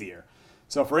even easier.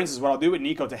 So for instance, what I'll do with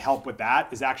Nico to help with that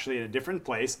is actually in a different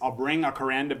place. I'll bring a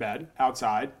Kuranda bed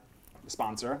outside,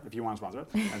 sponsor, if you want to sponsor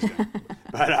it.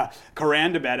 But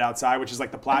Kuranda bed outside, which is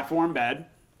like the platform bed,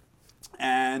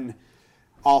 and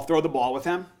I'll throw the ball with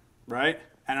him, right?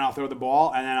 And I'll throw the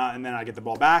ball, and then I get the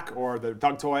ball back or the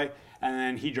tug toy, and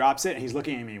then he drops it, and he's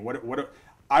looking at me.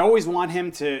 I always want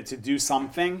him to do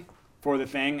something for the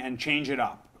thing and change it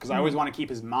up because I always want to keep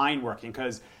his mind working.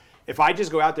 Because if I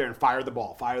just go out there and fire the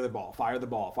ball, I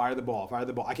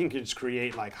can just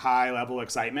create like high level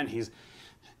excitement.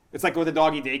 It's like what the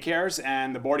doggy daycares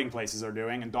and the boarding places are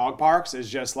doing and dog parks is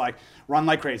just like run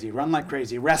like crazy,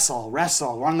 wrestle,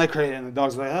 run like crazy, and the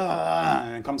dog's like,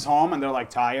 and then comes home and they're like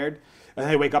tired, and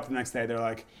they wake up the next day, they're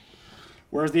like,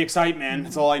 where's the excitement?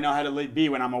 It's all I know how to be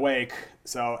when I'm awake.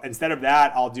 So instead of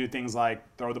that, I'll do things like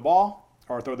throw the ball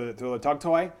or throw the tug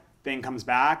toy. Thing comes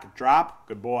back, drop,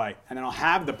 good boy. And then I'll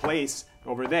have the place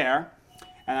over there.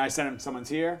 And I send him, someone's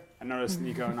here. I notice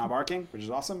Nico not barking, which is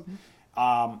awesome.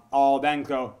 I'll then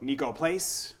go, Nico,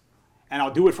 place. And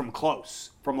I'll do it from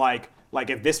close. From like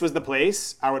if this was the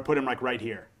place, I would put him like right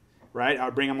here. Right? I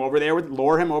would bring him over there,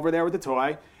 lure him over there with the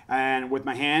toy. And with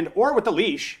my hand or with the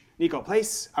leash, Nico,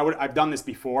 place. I've done this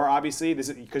before, obviously. This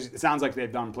is because it sounds like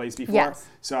they've done place before. Yes.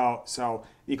 So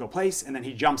Nico, place, and then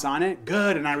he jumps on it.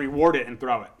 Good, and I reward it and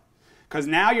throw it. Because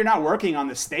now you're not working on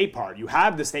the stay part. You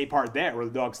have the stay part there, where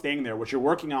the dog's staying there. What you're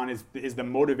working on is the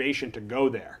motivation to go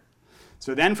there.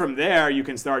 So then from there, you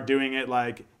can start doing it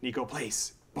like Nico,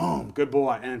 place, boom, good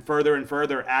boy, and then further and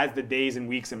further as the days and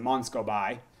weeks and months go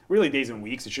by. Really, days and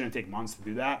weeks. It shouldn't take months to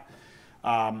do that.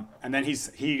 And then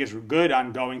he gets good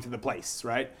on going to the place,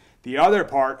 right? The other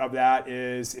part of that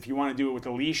is if you want to do it with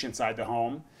a leash inside the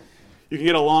home, you can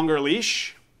get a longer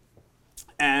leash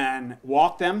and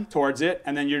walk them towards it,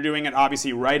 and then you're doing it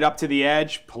obviously right up to the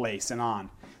edge, place, and on.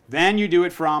 Then you do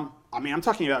it from, I'm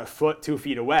talking about a foot, 2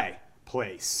 feet away,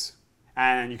 place.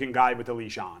 And you can guide with the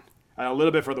leash on. A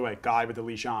little bit further away, guide with the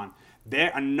leash on.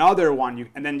 There, another one,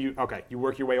 you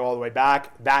work your way all the way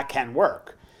back. That can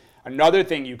work. Another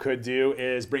thing you could do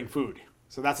is bring food.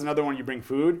 So that's another one, you bring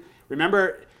food.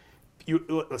 Remember,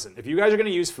 listen, if you guys are going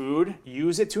to use food,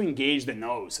 use it to engage the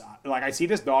nose. Like I see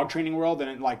this dog training world,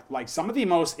 and like some of the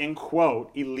most, in quote,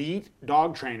 elite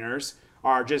dog trainers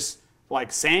are just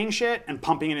like saying shit and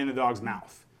pumping it in the dog's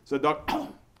mouth. So the dog,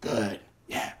 oh, good,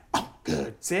 yeah, oh,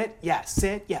 good, sit, yeah,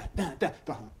 the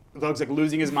dog's like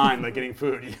losing his mind, like getting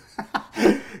food,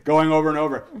 going over and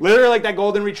over. Literally like that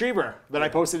golden retriever that I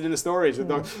posted in the stories. The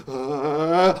dog,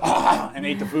 and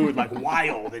ate the food like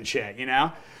wild and shit, you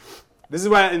know? This is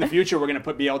why in the future we're going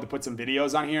to be able to put some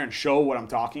videos on here and show what I'm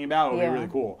talking about. It'll be really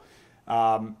cool.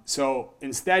 So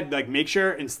instead, like make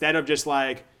sure instead of just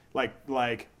like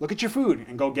look at your food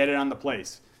and go get it on the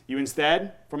place. You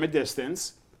instead, from a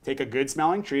distance, take a good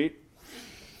smelling treat,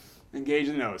 engage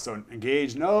the nose. So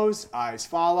engage nose, eyes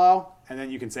follow, and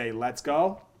then you can say, let's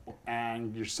go,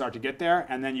 and you start to get there,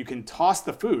 and then you can toss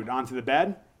the food onto the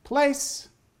bed, place,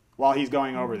 while he's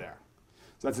going over there.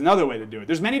 So that's another way to do it.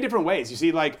 There's many different ways. You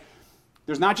see, like,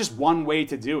 there's not just one way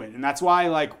to do it, and that's why,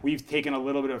 like, we've taken a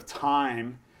little bit of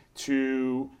time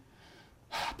to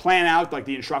plan out, like,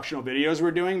 the instructional videos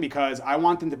we're doing, because I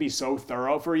want them to be so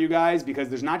thorough for you guys, because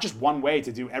there's not just one way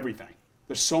to do everything.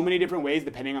 There's so many different ways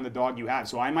depending on the dog you have.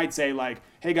 So I might say like,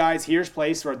 hey guys, here's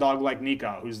place for a dog like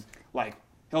Nico, who's like,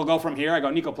 he'll go from here. I go,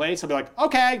 Nico, place. He'll be like,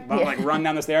 okay. But like run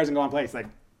down the stairs and go on place. Like,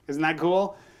 isn't that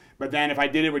cool? But then if I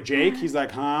did it with Jake, he's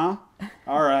like, huh?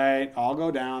 All right, I'll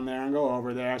go down there and go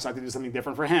over there. So I have to do something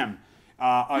different for him.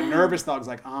 A nervous dog's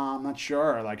like, I'm not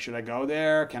sure. Like, should I go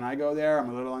there? Can I go there? I'm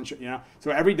a little unsure, you know?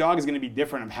 So every dog is going to be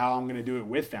different of how I'm going to do it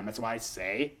with them. That's why I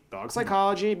say dog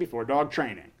psychology before dog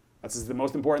training. That's the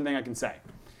most important thing I can say.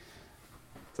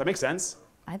 Does that make sense?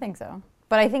 I think so.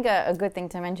 But I think a good thing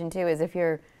to mention too is if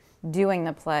you're doing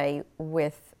the play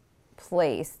with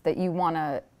place, that you want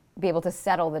to be able to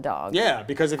settle the dog. Yeah,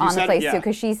 because if you on the place too,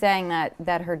 because she's saying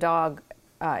that her dog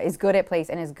is good at place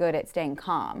and is good at staying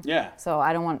calm. Yeah. So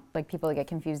I don't want like people to get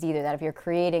confused either. That if you're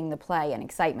creating the play and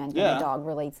excitement, then the dog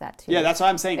relates that to. Yeah, that's what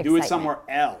I'm saying. Excitement. Do it somewhere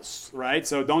else, right?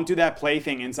 So don't do that play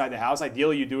thing inside the house.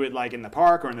 Ideally, you do it like in the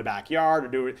park or in the backyard, or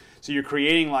do it so you're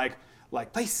creating like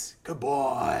place, good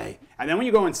boy. And then when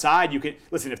you go inside, you can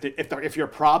listen. If your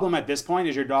problem at this point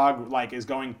is your dog like is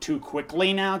going too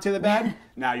quickly now to the bed,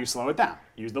 now you slow it down.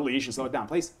 Use the leash and slow it down.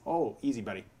 Place, oh, easy,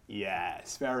 buddy.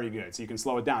 Yes, very good. So you can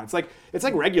slow it down. It's like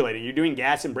regulating. You're doing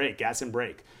gas and brake, gas and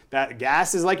brake. That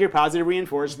gas is like your positive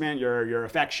reinforcement, your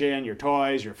affection, your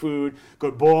toys, your food,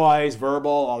 good boys, verbal,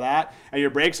 all that. And your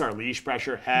brakes are leash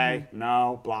pressure, hey,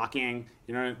 no, blocking.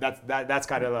 You know, that's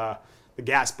kind of the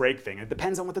gas brake thing. It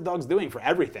depends on what the dog's doing for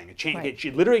everything.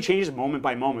 It literally changes moment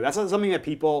by moment. That's something that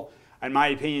people, in my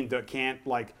opinion,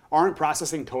 aren't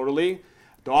processing totally.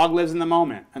 Dog lives in the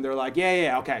moment, and they're like,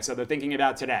 yeah, okay. So they're thinking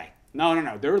about today.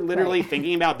 No. They're literally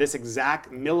thinking about this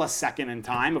exact millisecond in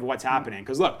time of what's happening.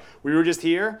 Because look, we were just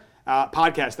here.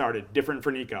 Podcast started. Different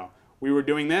for Nico. We were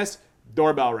doing this.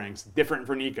 Doorbell rings. Different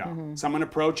for Nico. Someone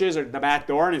approaches the back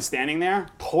door and is standing there.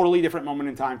 Totally different moment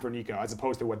in time for Nico, as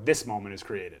opposed to what this moment has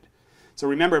created. So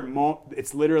remember,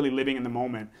 it's literally living in the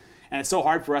moment. And it's so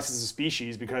hard for us as a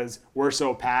species because we're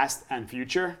so past and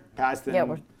future. Past,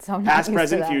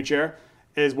 present, future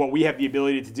is what we have the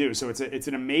ability to do. So it's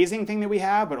an amazing thing that we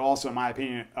have, but also, in my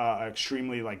opinion,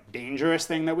 extremely dangerous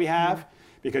thing that we have,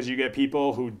 because you get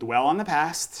people who dwell on the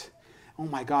past. Oh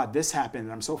my God, this happened,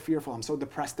 and I'm so fearful, I'm so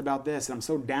depressed about this, and I'm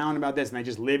so down about this, and they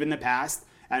just live in the past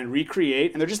and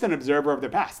recreate, and they're just an observer of their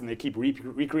past, and they keep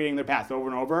recreating their past over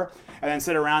and over, and then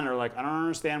sit around and they're like, I don't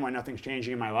understand why nothing's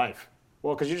changing in my life.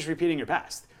 Well, because you're just repeating your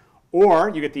past. Or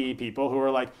you get the people who are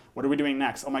like, what are we doing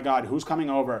next? Oh my God, who's coming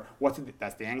over?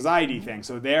 That's the anxiety thing.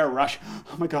 So they're rush.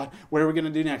 Oh my God, what are we going to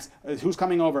do next? Who's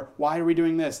coming over? Why are we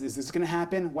doing this? Is this going to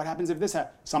happen? What happens if this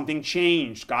happens? Something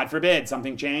changed. God forbid,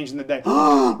 something changed in the day.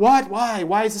 What? Why?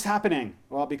 Why is this happening?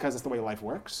 Well, because that's the way life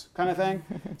works, kind of thing.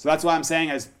 So that's why I'm saying,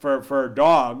 as for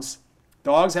dogs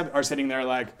are sitting there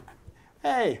like,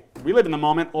 hey, we live in the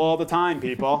moment all the time,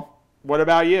 people. What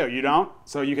about you? You don't?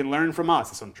 So you can learn from us.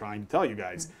 That's what I'm trying to tell you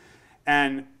guys.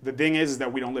 And the thing is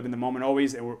that we don't live in the moment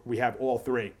always, and we have all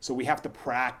three. So we have to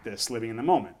practice living in the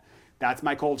moment. That's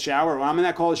my cold shower. When I'm in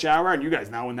that cold shower, and you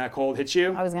guys know when that cold hits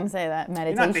you. I was going to say that,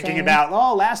 meditation. You're not thinking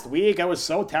about, last week I was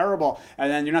so terrible. And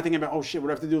then you're not thinking about, oh shit, what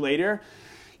do I have to do later?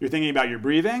 You're thinking about your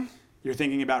breathing. You're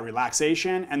thinking about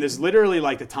relaxation. And there's literally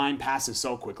the time passes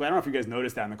so quickly. I don't know if you guys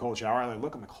noticed that in the cold shower. I'm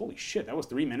like, holy shit, that was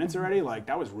 3 minutes already?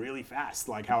 That was really fast,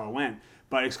 how it went.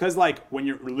 But it's because when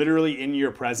you're literally in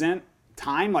your present,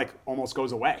 time almost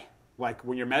goes away.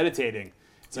 When you're meditating,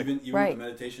 it's even with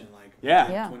meditation,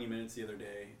 20 minutes the other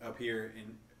day up here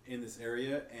in this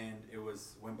area, and it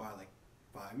went by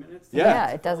 5 minutes. Yeah,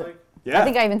 it doesn't. I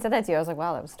think I even said that to you. I was like,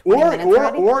 wow, that was 20 minutes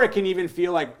already. Or it can even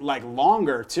feel like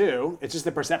longer too. It's just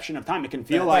the perception of time. It can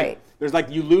feel there's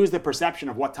you lose the perception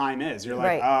of what time is. You're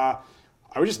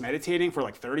I was just meditating for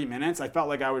 30 minutes. I felt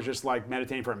like I was just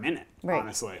meditating for a minute,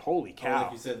 honestly. Holy cow. Or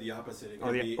like you said, the opposite. It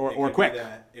could or quick.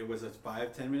 That it was a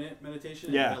 5-10 minute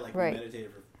meditation. Yeah. And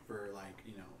meditated for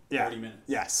 30 minutes.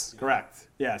 Yes, correct.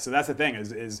 Yeah, so that's the thing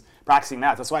is practicing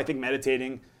that. That's why I think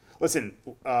meditating, listen.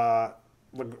 I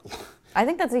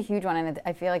think that's a huge one, and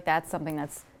I feel like that's something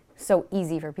that's so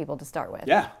easy for people to start with.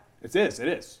 Yeah, it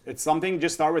is. It's something,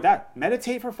 just start with that.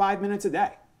 Meditate for 5 minutes a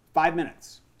day. 5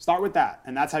 minutes. Start with that,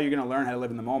 and that's how you're going to learn how to live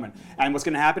in the moment. And what's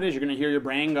going to happen is you're going to hear your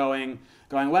brain going,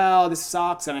 well, this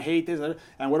sucks, and I hate this,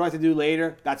 and what do I have to do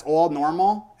later? That's all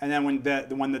normal. And then when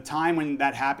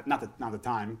that happens, not the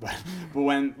time, but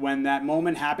when that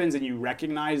moment happens and you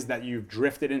recognize that you've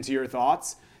drifted into your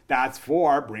thoughts, that's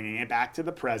for bringing it back to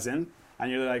the present. And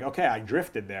you're like, okay, I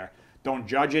drifted there. Don't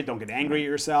judge it. Don't get angry at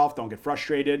yourself. Don't get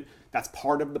frustrated. That's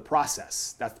part of the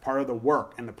process. That's part of the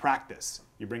work and the practice.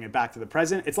 You bring it back to the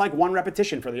present. It's like one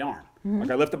repetition for the arm.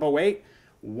 I lift up a weight,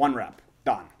 1 rep,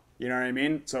 done. You know what I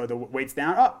mean? So the weight's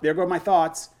down, there go my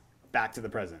thoughts, back to the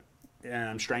present. And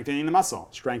I'm strengthening the muscle,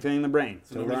 strengthening the brain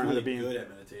to learn how to be good at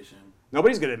meditation.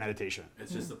 Nobody's good at meditation.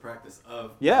 It's just the practice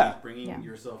of bringing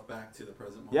yourself back to the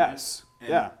present moment. Yes.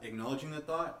 And acknowledging the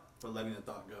thought, but letting the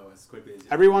thought go as quickly as you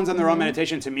can. Everyone's on their own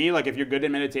meditation. To me, if you're good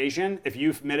at meditation, if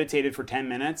you've meditated for 10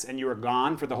 minutes and you were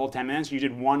gone for the whole 10 minutes, you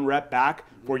did 1 rep back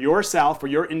for yourself, for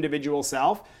your individual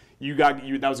self,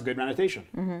 that was a good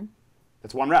meditation.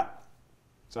 That's 1 rep.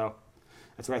 So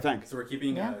that's what I think. So we're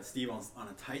keeping Steve on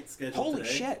a tight schedule Holy today.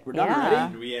 shit, we're done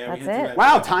already? We that's it.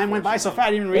 Wow, time went by so fast,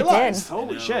 I didn't even realize.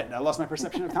 Holy shit, I lost my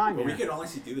perception of time. But we could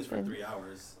honestly do this for 3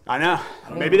 hours. I know.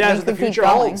 Maybe that's what the future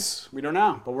holds. We don't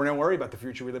know. But we're going to worry about the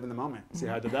future. We live in the moment. See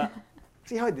how I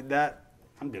did that?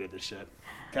 I'm good at this shit.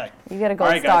 Okay. You get a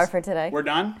gold star for today. We're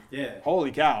done? Yeah.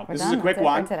 Holy cow. This is a quick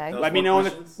one. Let me know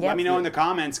in the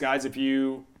comments, guys, if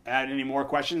you had any more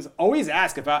questions. Always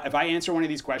ask if I answer one of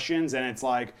these questions and it's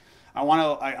like I'm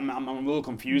a little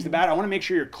confused about it. I want to make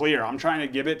sure you're clear. I'm trying to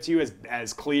give it to you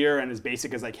as clear and as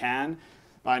basic as I can.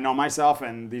 I know myself,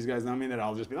 and these guys know me, that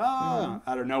I'll just be out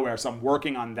of nowhere. So I'm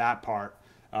working on that part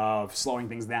of slowing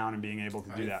things down and being able to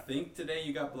do that. I think today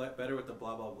you got better with the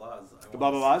blah blah blahs. The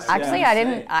blah blah blahs? Actually,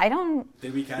 I don't.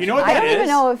 Did we catch you know what that is? I don't even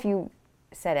know if you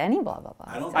said any blah blah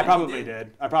blah. I probably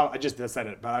did. I just said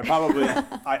it, but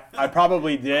I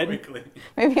probably did.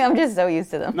 Maybe I'm just so used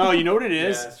to them. No, you know what it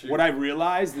is? What I've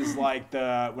realized is like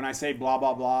when I say blah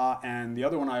blah blah, and the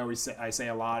other one I say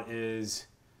a lot is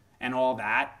and all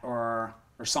that or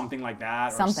something like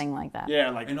that. Something like that.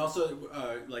 Yeah, like and also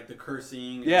like the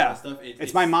cursing. And all that stuff.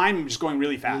 It's my mind just going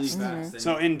really fast. Mm-hmm.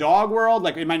 So in dog world,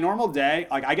 like in my normal day,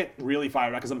 like I get really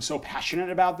fired up because I'm so passionate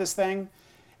about this thing,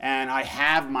 and I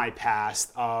have my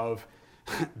past of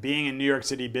being in New York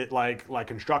City, bit like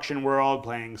construction world,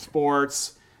 playing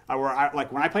sports.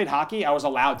 Like when I played hockey, I was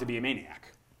allowed to be a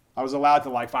maniac. I was allowed to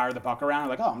like fire the puck around.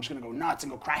 Like, oh, I'm just gonna go nuts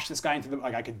and go crash this guy into the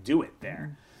like I could do it there.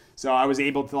 Mm-hmm. So I was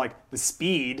able to like the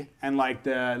speed and like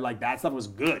that stuff was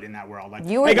good in that world. Like,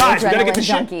 you were hey guys, the we gotta get the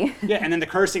junkie. shit. Yeah, and then the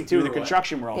cursing too in the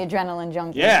construction world. The adrenaline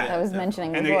junkie. Yeah, I was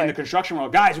mentioning and before. in the construction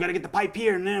world, guys, we gotta get the pipe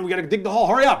here, and then we gotta dig the hole.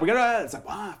 Hurry up! It's like,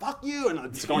 wow, fuck you, and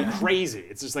it's going crazy.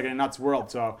 It's just like a nuts world.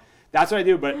 So that's what I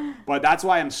do. But that's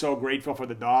why I'm so grateful for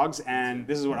the dogs, and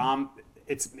this is what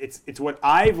It's what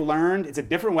I've learned. It's a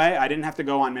different way. I didn't have to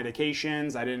go on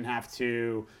medications. I didn't have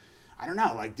to, I don't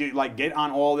know, get on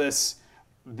all this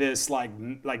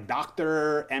like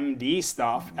doctor MD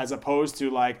stuff as opposed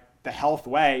to like the health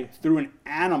way. Through an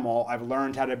animal, I've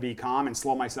learned how to be calm and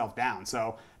slow myself down.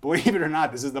 So believe it or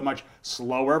not, this is the much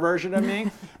slower version of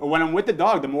me. When I'm with the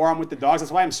dog, the more I'm with the dogs,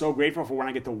 that's why I'm so grateful for when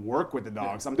I get to work with the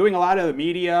dogs. I'm doing a lot of the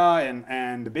media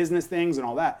and the business things and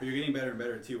all that. But you're getting better and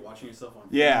better too, watching yourself on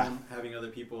film, having other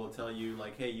people tell you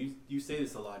like, hey, you say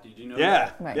this a lot. Did you know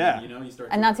that? Right. Yeah. You know, you start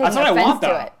and not taking that's what I offense want, to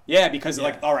though. it. Yeah, because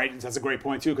like, all right, that's a great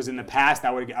point too. Because in the past,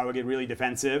 I would get really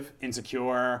defensive,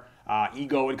 insecure,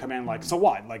 ego would come in like, so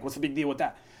what? Like, what's the big deal with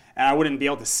that? And I wouldn't be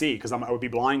able to see because I would be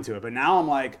blind to it. But now I'm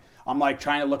like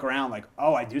trying to look around like,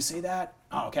 oh, I do say that?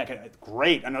 Oh, okay,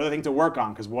 great. Another thing to work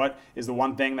on because what is the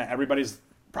one thing that everybody's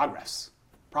progress,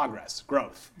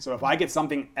 growth. So if I get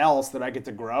something else that I get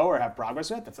to grow or have progress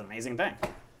with, that's an amazing thing.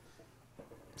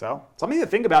 So something to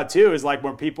think about too is like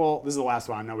when people, this is the last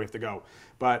one, I know we have to go,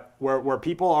 but where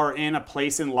people are in a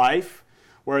place in life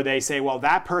where they say, well,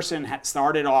 that person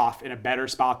started off in a better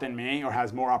spot than me or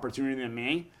has more opportunity than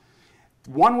me.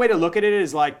 One way to look at it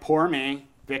is like, poor me,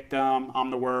 victim,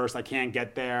 I'm the worst, I can't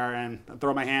get there, and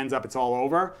throw my hands up, it's all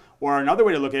over. Or another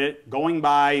way to look at it, going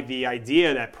by the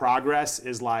idea that progress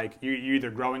is like you're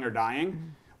either growing or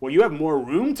dying. Well, you have more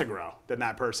room to grow than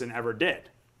that person ever did.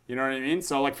 You know what I mean?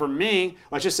 So like for me,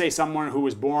 let's just say someone who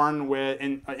was born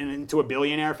into a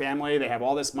billionaire family, they have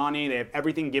all this money, they have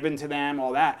everything given to them,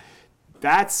 all that.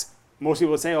 That's, most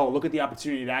people would say, oh, look at the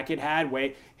opportunity that kid had.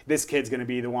 Wait, this kid's going to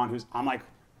be the one who's, I'm like,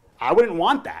 I wouldn't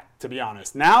want that, to be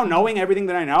honest. Now, knowing everything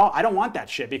that I know, I don't want that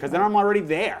shit because then I'm already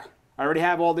there. I already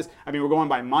have all this. I mean, we're going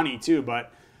by money too,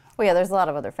 but. Well, yeah, there's a lot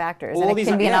of other factors. Well, and it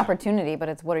can be an opportunity, but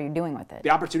it's what are you doing with it?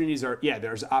 The opportunities are,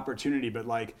 there's opportunity, but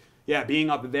like, being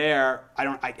up there,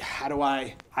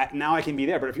 now I can be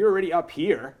there. But if you're already up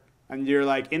here and you're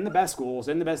like in the best schools,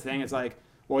 in the best thing, it's like,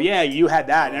 well, yeah, you had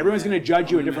that, and everyone's going to judge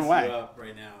you a different way. You up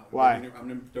right now. Why? I'm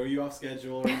going to throw you off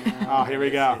schedule right now. Oh, here we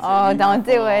go. Oh, don't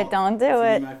do it. Don't do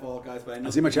it. It's my fault, guys, but I know.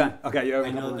 I see my chat. Okay, I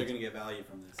know that they're going to get value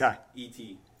from this. Okay.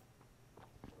 E.T.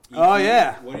 Oh,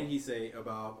 yeah. What did he say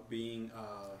about being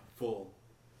full?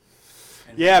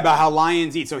 Yeah, about how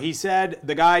lions eat. So he said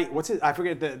the guy. What's it? I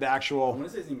forget the actual. I want to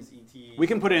say his name is E.T. We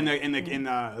can put it in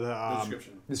the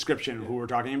description who we're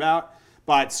talking about.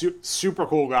 But super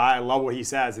cool guy. I love what he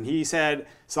says. And he said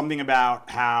something about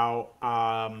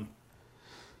how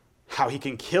he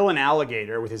can kill an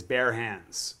alligator with his bare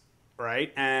hands,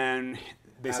 right? And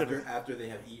they said after they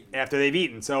have eaten. After they've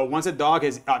eaten. So once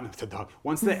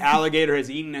once the alligator has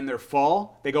eaten and they're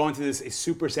full, they go into this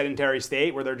super sedentary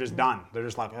state where they're just done. They're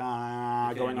just like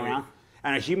going around.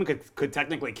 And a human could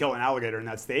technically kill an alligator in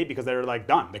that state because they're like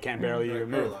done. They can't barely even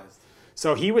move.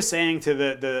 So he was saying to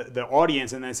the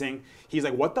audience, and then saying, he's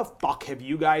like, what the fuck have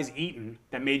you guys eaten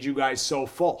that made you guys so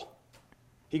full?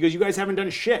 He goes, you guys haven't done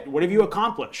shit. What have you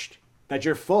accomplished that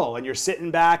you're full and you're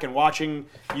sitting back and watching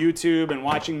YouTube and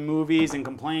watching movies and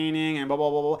complaining and blah, blah,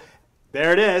 blah, blah.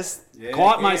 There it is. Yeah,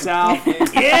 caught myself.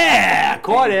 Yeah,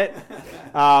 caught it.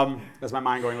 That's my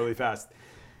mind going really fast.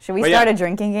 Should we start a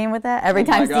drinking game with that? Every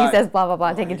time Steve says blah blah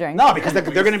blah, take a drink. No, because they're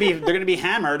gonna be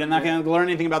hammered and not gonna learn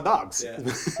anything about dogs. Yeah.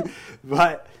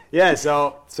 But yeah,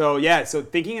 so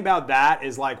thinking about that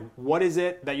is like, what is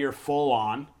it that you're full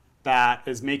on that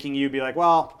is making you be like,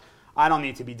 well, I don't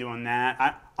need to be doing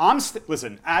that.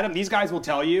 Listen, Adam, these guys will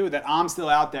tell you that I'm still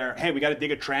out there. Hey, we got to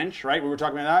dig a trench, right? We were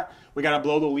talking about that. We got to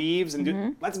blow the leaves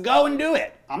and let's go and do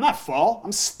it. I'm not full.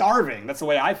 I'm starving. That's the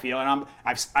way I feel, and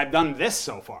I've done this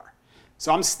so far.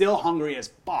 So I'm still hungry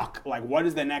as fuck. Like, what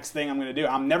is the next thing I'm going to do?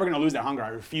 I'm never going to lose that hunger. I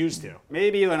refuse to.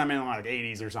 Maybe when I'm in like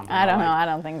 80s or something. I don't know. I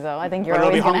don't think so. I think you're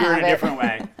always going to have it. But it'll be hunger in a different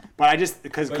way. But I just,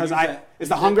 because it's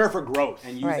the hunger for growth.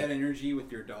 And use that energy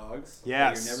with your dogs.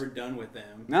 Yes. You're never done with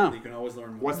them. No. You can always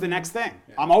learn more. What's the next thing?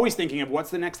 Yeah. I'm always thinking of what's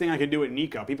the next thing I could do with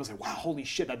Nico. People say, wow, holy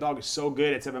shit, that dog is so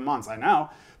good at 7 months. I know.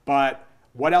 But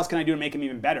what else can I do to make him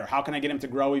even better? How can I get him to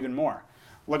grow even more?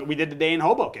 Look, we did the day in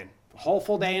Hoboken. Whole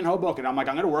full day in Hoboken. I'm like,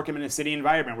 I'm going to work him in a city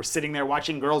environment. We're sitting there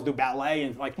watching girls do ballet,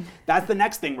 and like, that's the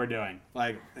next thing we're doing.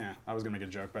 Like, yeah, I was going to make a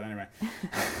joke, but anyway.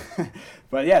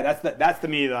 But yeah, that's to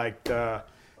me like the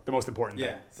most important thing.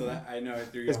 Yeah, so that, I know I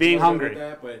threw you is being hungry.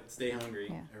 That, but stay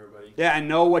hungry, everybody. Yeah, and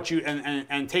know what you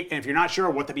and take. And if you're not sure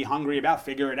what to be hungry about,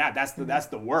 figure it out. That's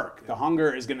the work. Yeah. The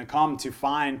hunger is going to come to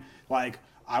find like,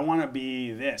 I want to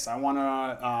be this. I want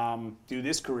to do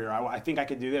this career. I think I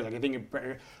could do this. Like, I think.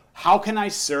 How can I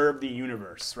serve the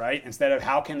universe, right? Instead of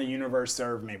how can the universe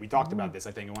serve me? We talked about this,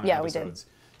 I think, in one of the episodes.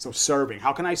 We did. So serving.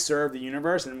 How can I serve the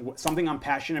universe and something I'm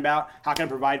passionate about? How can I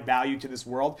provide value to this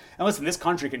world? And listen, this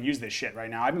country can use this shit right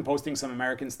now. I've been posting some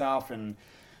American stuff, and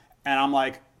I'm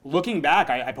like, looking back,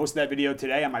 I posted that video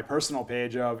today on my personal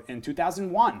page of in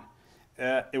 2001.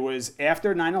 It was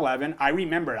after 9/11. I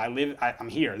remembered. I'm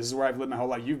here. This is where I've lived my whole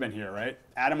life. You've been here, right?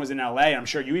 Adam was in LA. And I'm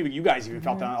sure you guys even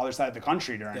felt on the other side of the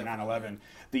country during 9/11.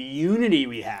 The unity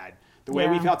we had, the way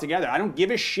we felt together. I don't give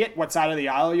a shit what side of the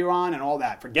aisle you're on and all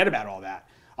that. Forget about all that.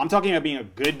 I'm talking about being a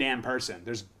good damn person.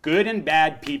 There's good and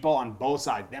bad people on both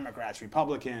sides. Democrats,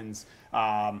 Republicans,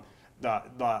 the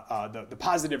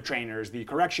positive trainers, the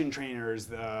correction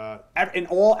trainers, in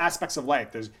all aspects of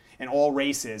life. There's in all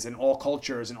races, in all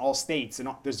cultures, in all states, and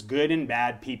there's good and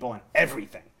bad people in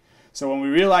everything. So when we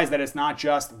realize that it's not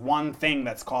just one thing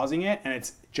that's causing it, and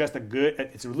it's just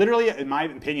it's literally, in my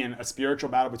opinion, a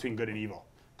spiritual battle between good and evil,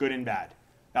 good and bad.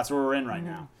 That's where we're in right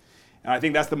now. And I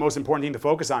think that's the most important thing to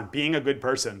focus on, being a good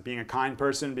person, being a kind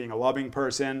person, being a loving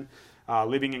person,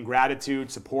 living in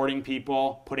gratitude, supporting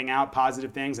people, putting out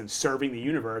positive things, and serving the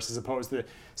universe as opposed to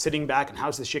sitting back and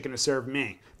how's this shit going to serve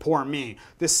me? Poor me.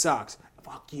 This sucks.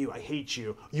 Fuck you. I hate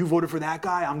you. You voted for that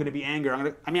guy? I'm going to be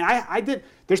angry. I did.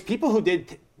 There's people who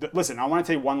did. Listen, I want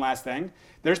to tell you one last thing.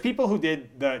 There's people who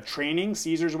did the training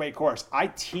Caesar's Way course. I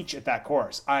teach at that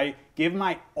course. I give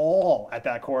my all at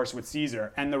that course with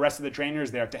Caesar and the rest of the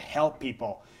trainers there to help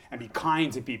people and be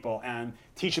kind to people and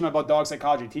teach them about dog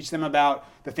psychology, teach them about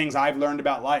the things I've learned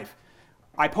about life.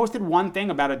 I posted one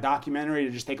thing about a documentary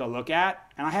to just take a look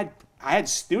at, and I had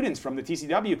students from the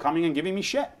TCW coming and giving me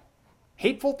shit.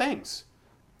 Hateful things.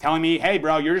 Telling me, hey,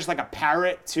 bro, you're just like a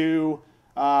parrot to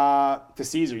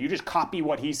Caesar. You just copy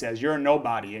what he says. You're a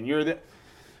nobody, and you're the...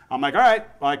 I'm like, all right,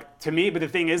 like to me, but the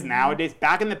thing is nowadays,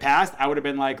 back in the past, I would have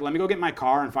been like, let me go get my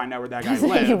car and find out where that guy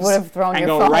lives. You would have thrown and your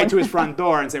go phone. right to his front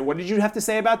door and say, what did you have to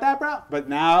say about that, bro? But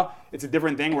now it's a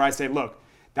different thing where I say, look,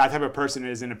 that type of person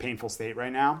is in a painful state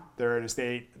right now. They're in a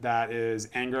state that is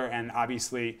anger, and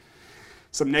obviously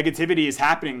some negativity is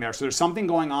happening there. So there's something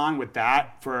going on with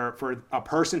that for a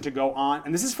person to go on.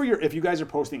 And this is for if you guys are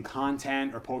posting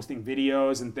content or posting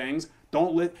videos and things,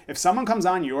 if someone comes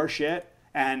on your shit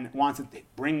and wants to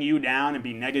bring you down and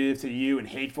be negative to you and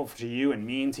hateful to you and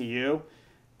mean to you,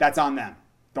 that's on them.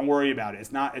 Don't worry about it.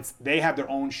 They have their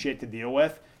own shit to deal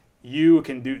with. You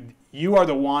are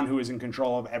the one who is in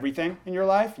control of everything in your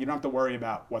life. You don't have to worry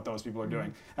about what those people are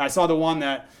doing. And I saw the one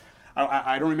that,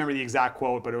 I don't remember the exact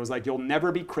quote, but it was like, you'll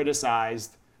never be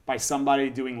criticized by somebody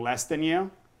doing less than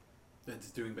you.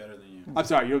 That's doing better than you. I'm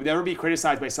sorry, you'll never be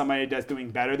criticized by somebody that's doing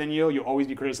better than you. You'll always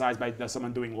be criticized by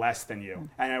someone doing less than you.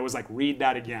 And I was like, read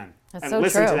that again. That's and so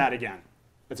listen true. to that again.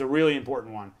 It's a really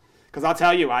important one. Because I'll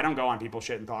tell you, I don't go on people's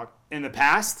shit and talk. In the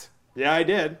past, yeah, I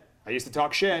did. I used to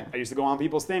talk shit. I used to go on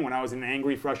people's thing when I was in an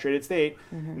angry, frustrated state.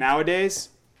 Nowadays,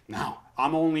 no.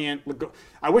 I'm only in...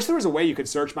 I wish there was a way you could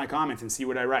search my comments and see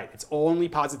what I write. It's only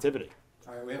positivity.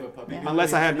 All right, we have a puppy.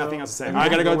 Unless I have nothing else to say. I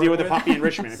got to go deal with the puppy in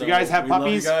Richmond. If you guys have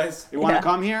puppies, you want to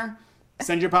come here,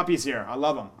 Send your puppies here. I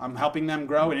love them. I'm helping them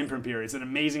grow in Imprint Period. It's an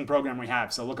amazing program we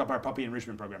have. So look up our puppy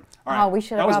enrichment program. All right. Oh, we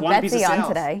should have brought Betsy on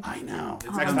today. I know.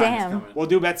 Oh, damn. We'll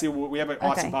do Betsy. We have an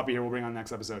awesome puppy here. We'll bring on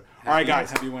next episode. All right,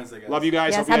 guys. Happy Wednesday, guys. Love you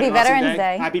guys. Yes, Hope you happy had an awesome Veterans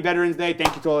Day. Happy Veterans Day.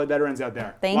 Thank you to all the veterans out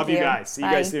there. Thank Love you. you guys. See you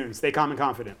Bye. guys soon. Stay calm and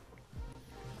confident.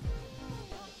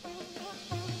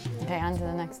 Okay, on to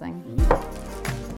the next thing.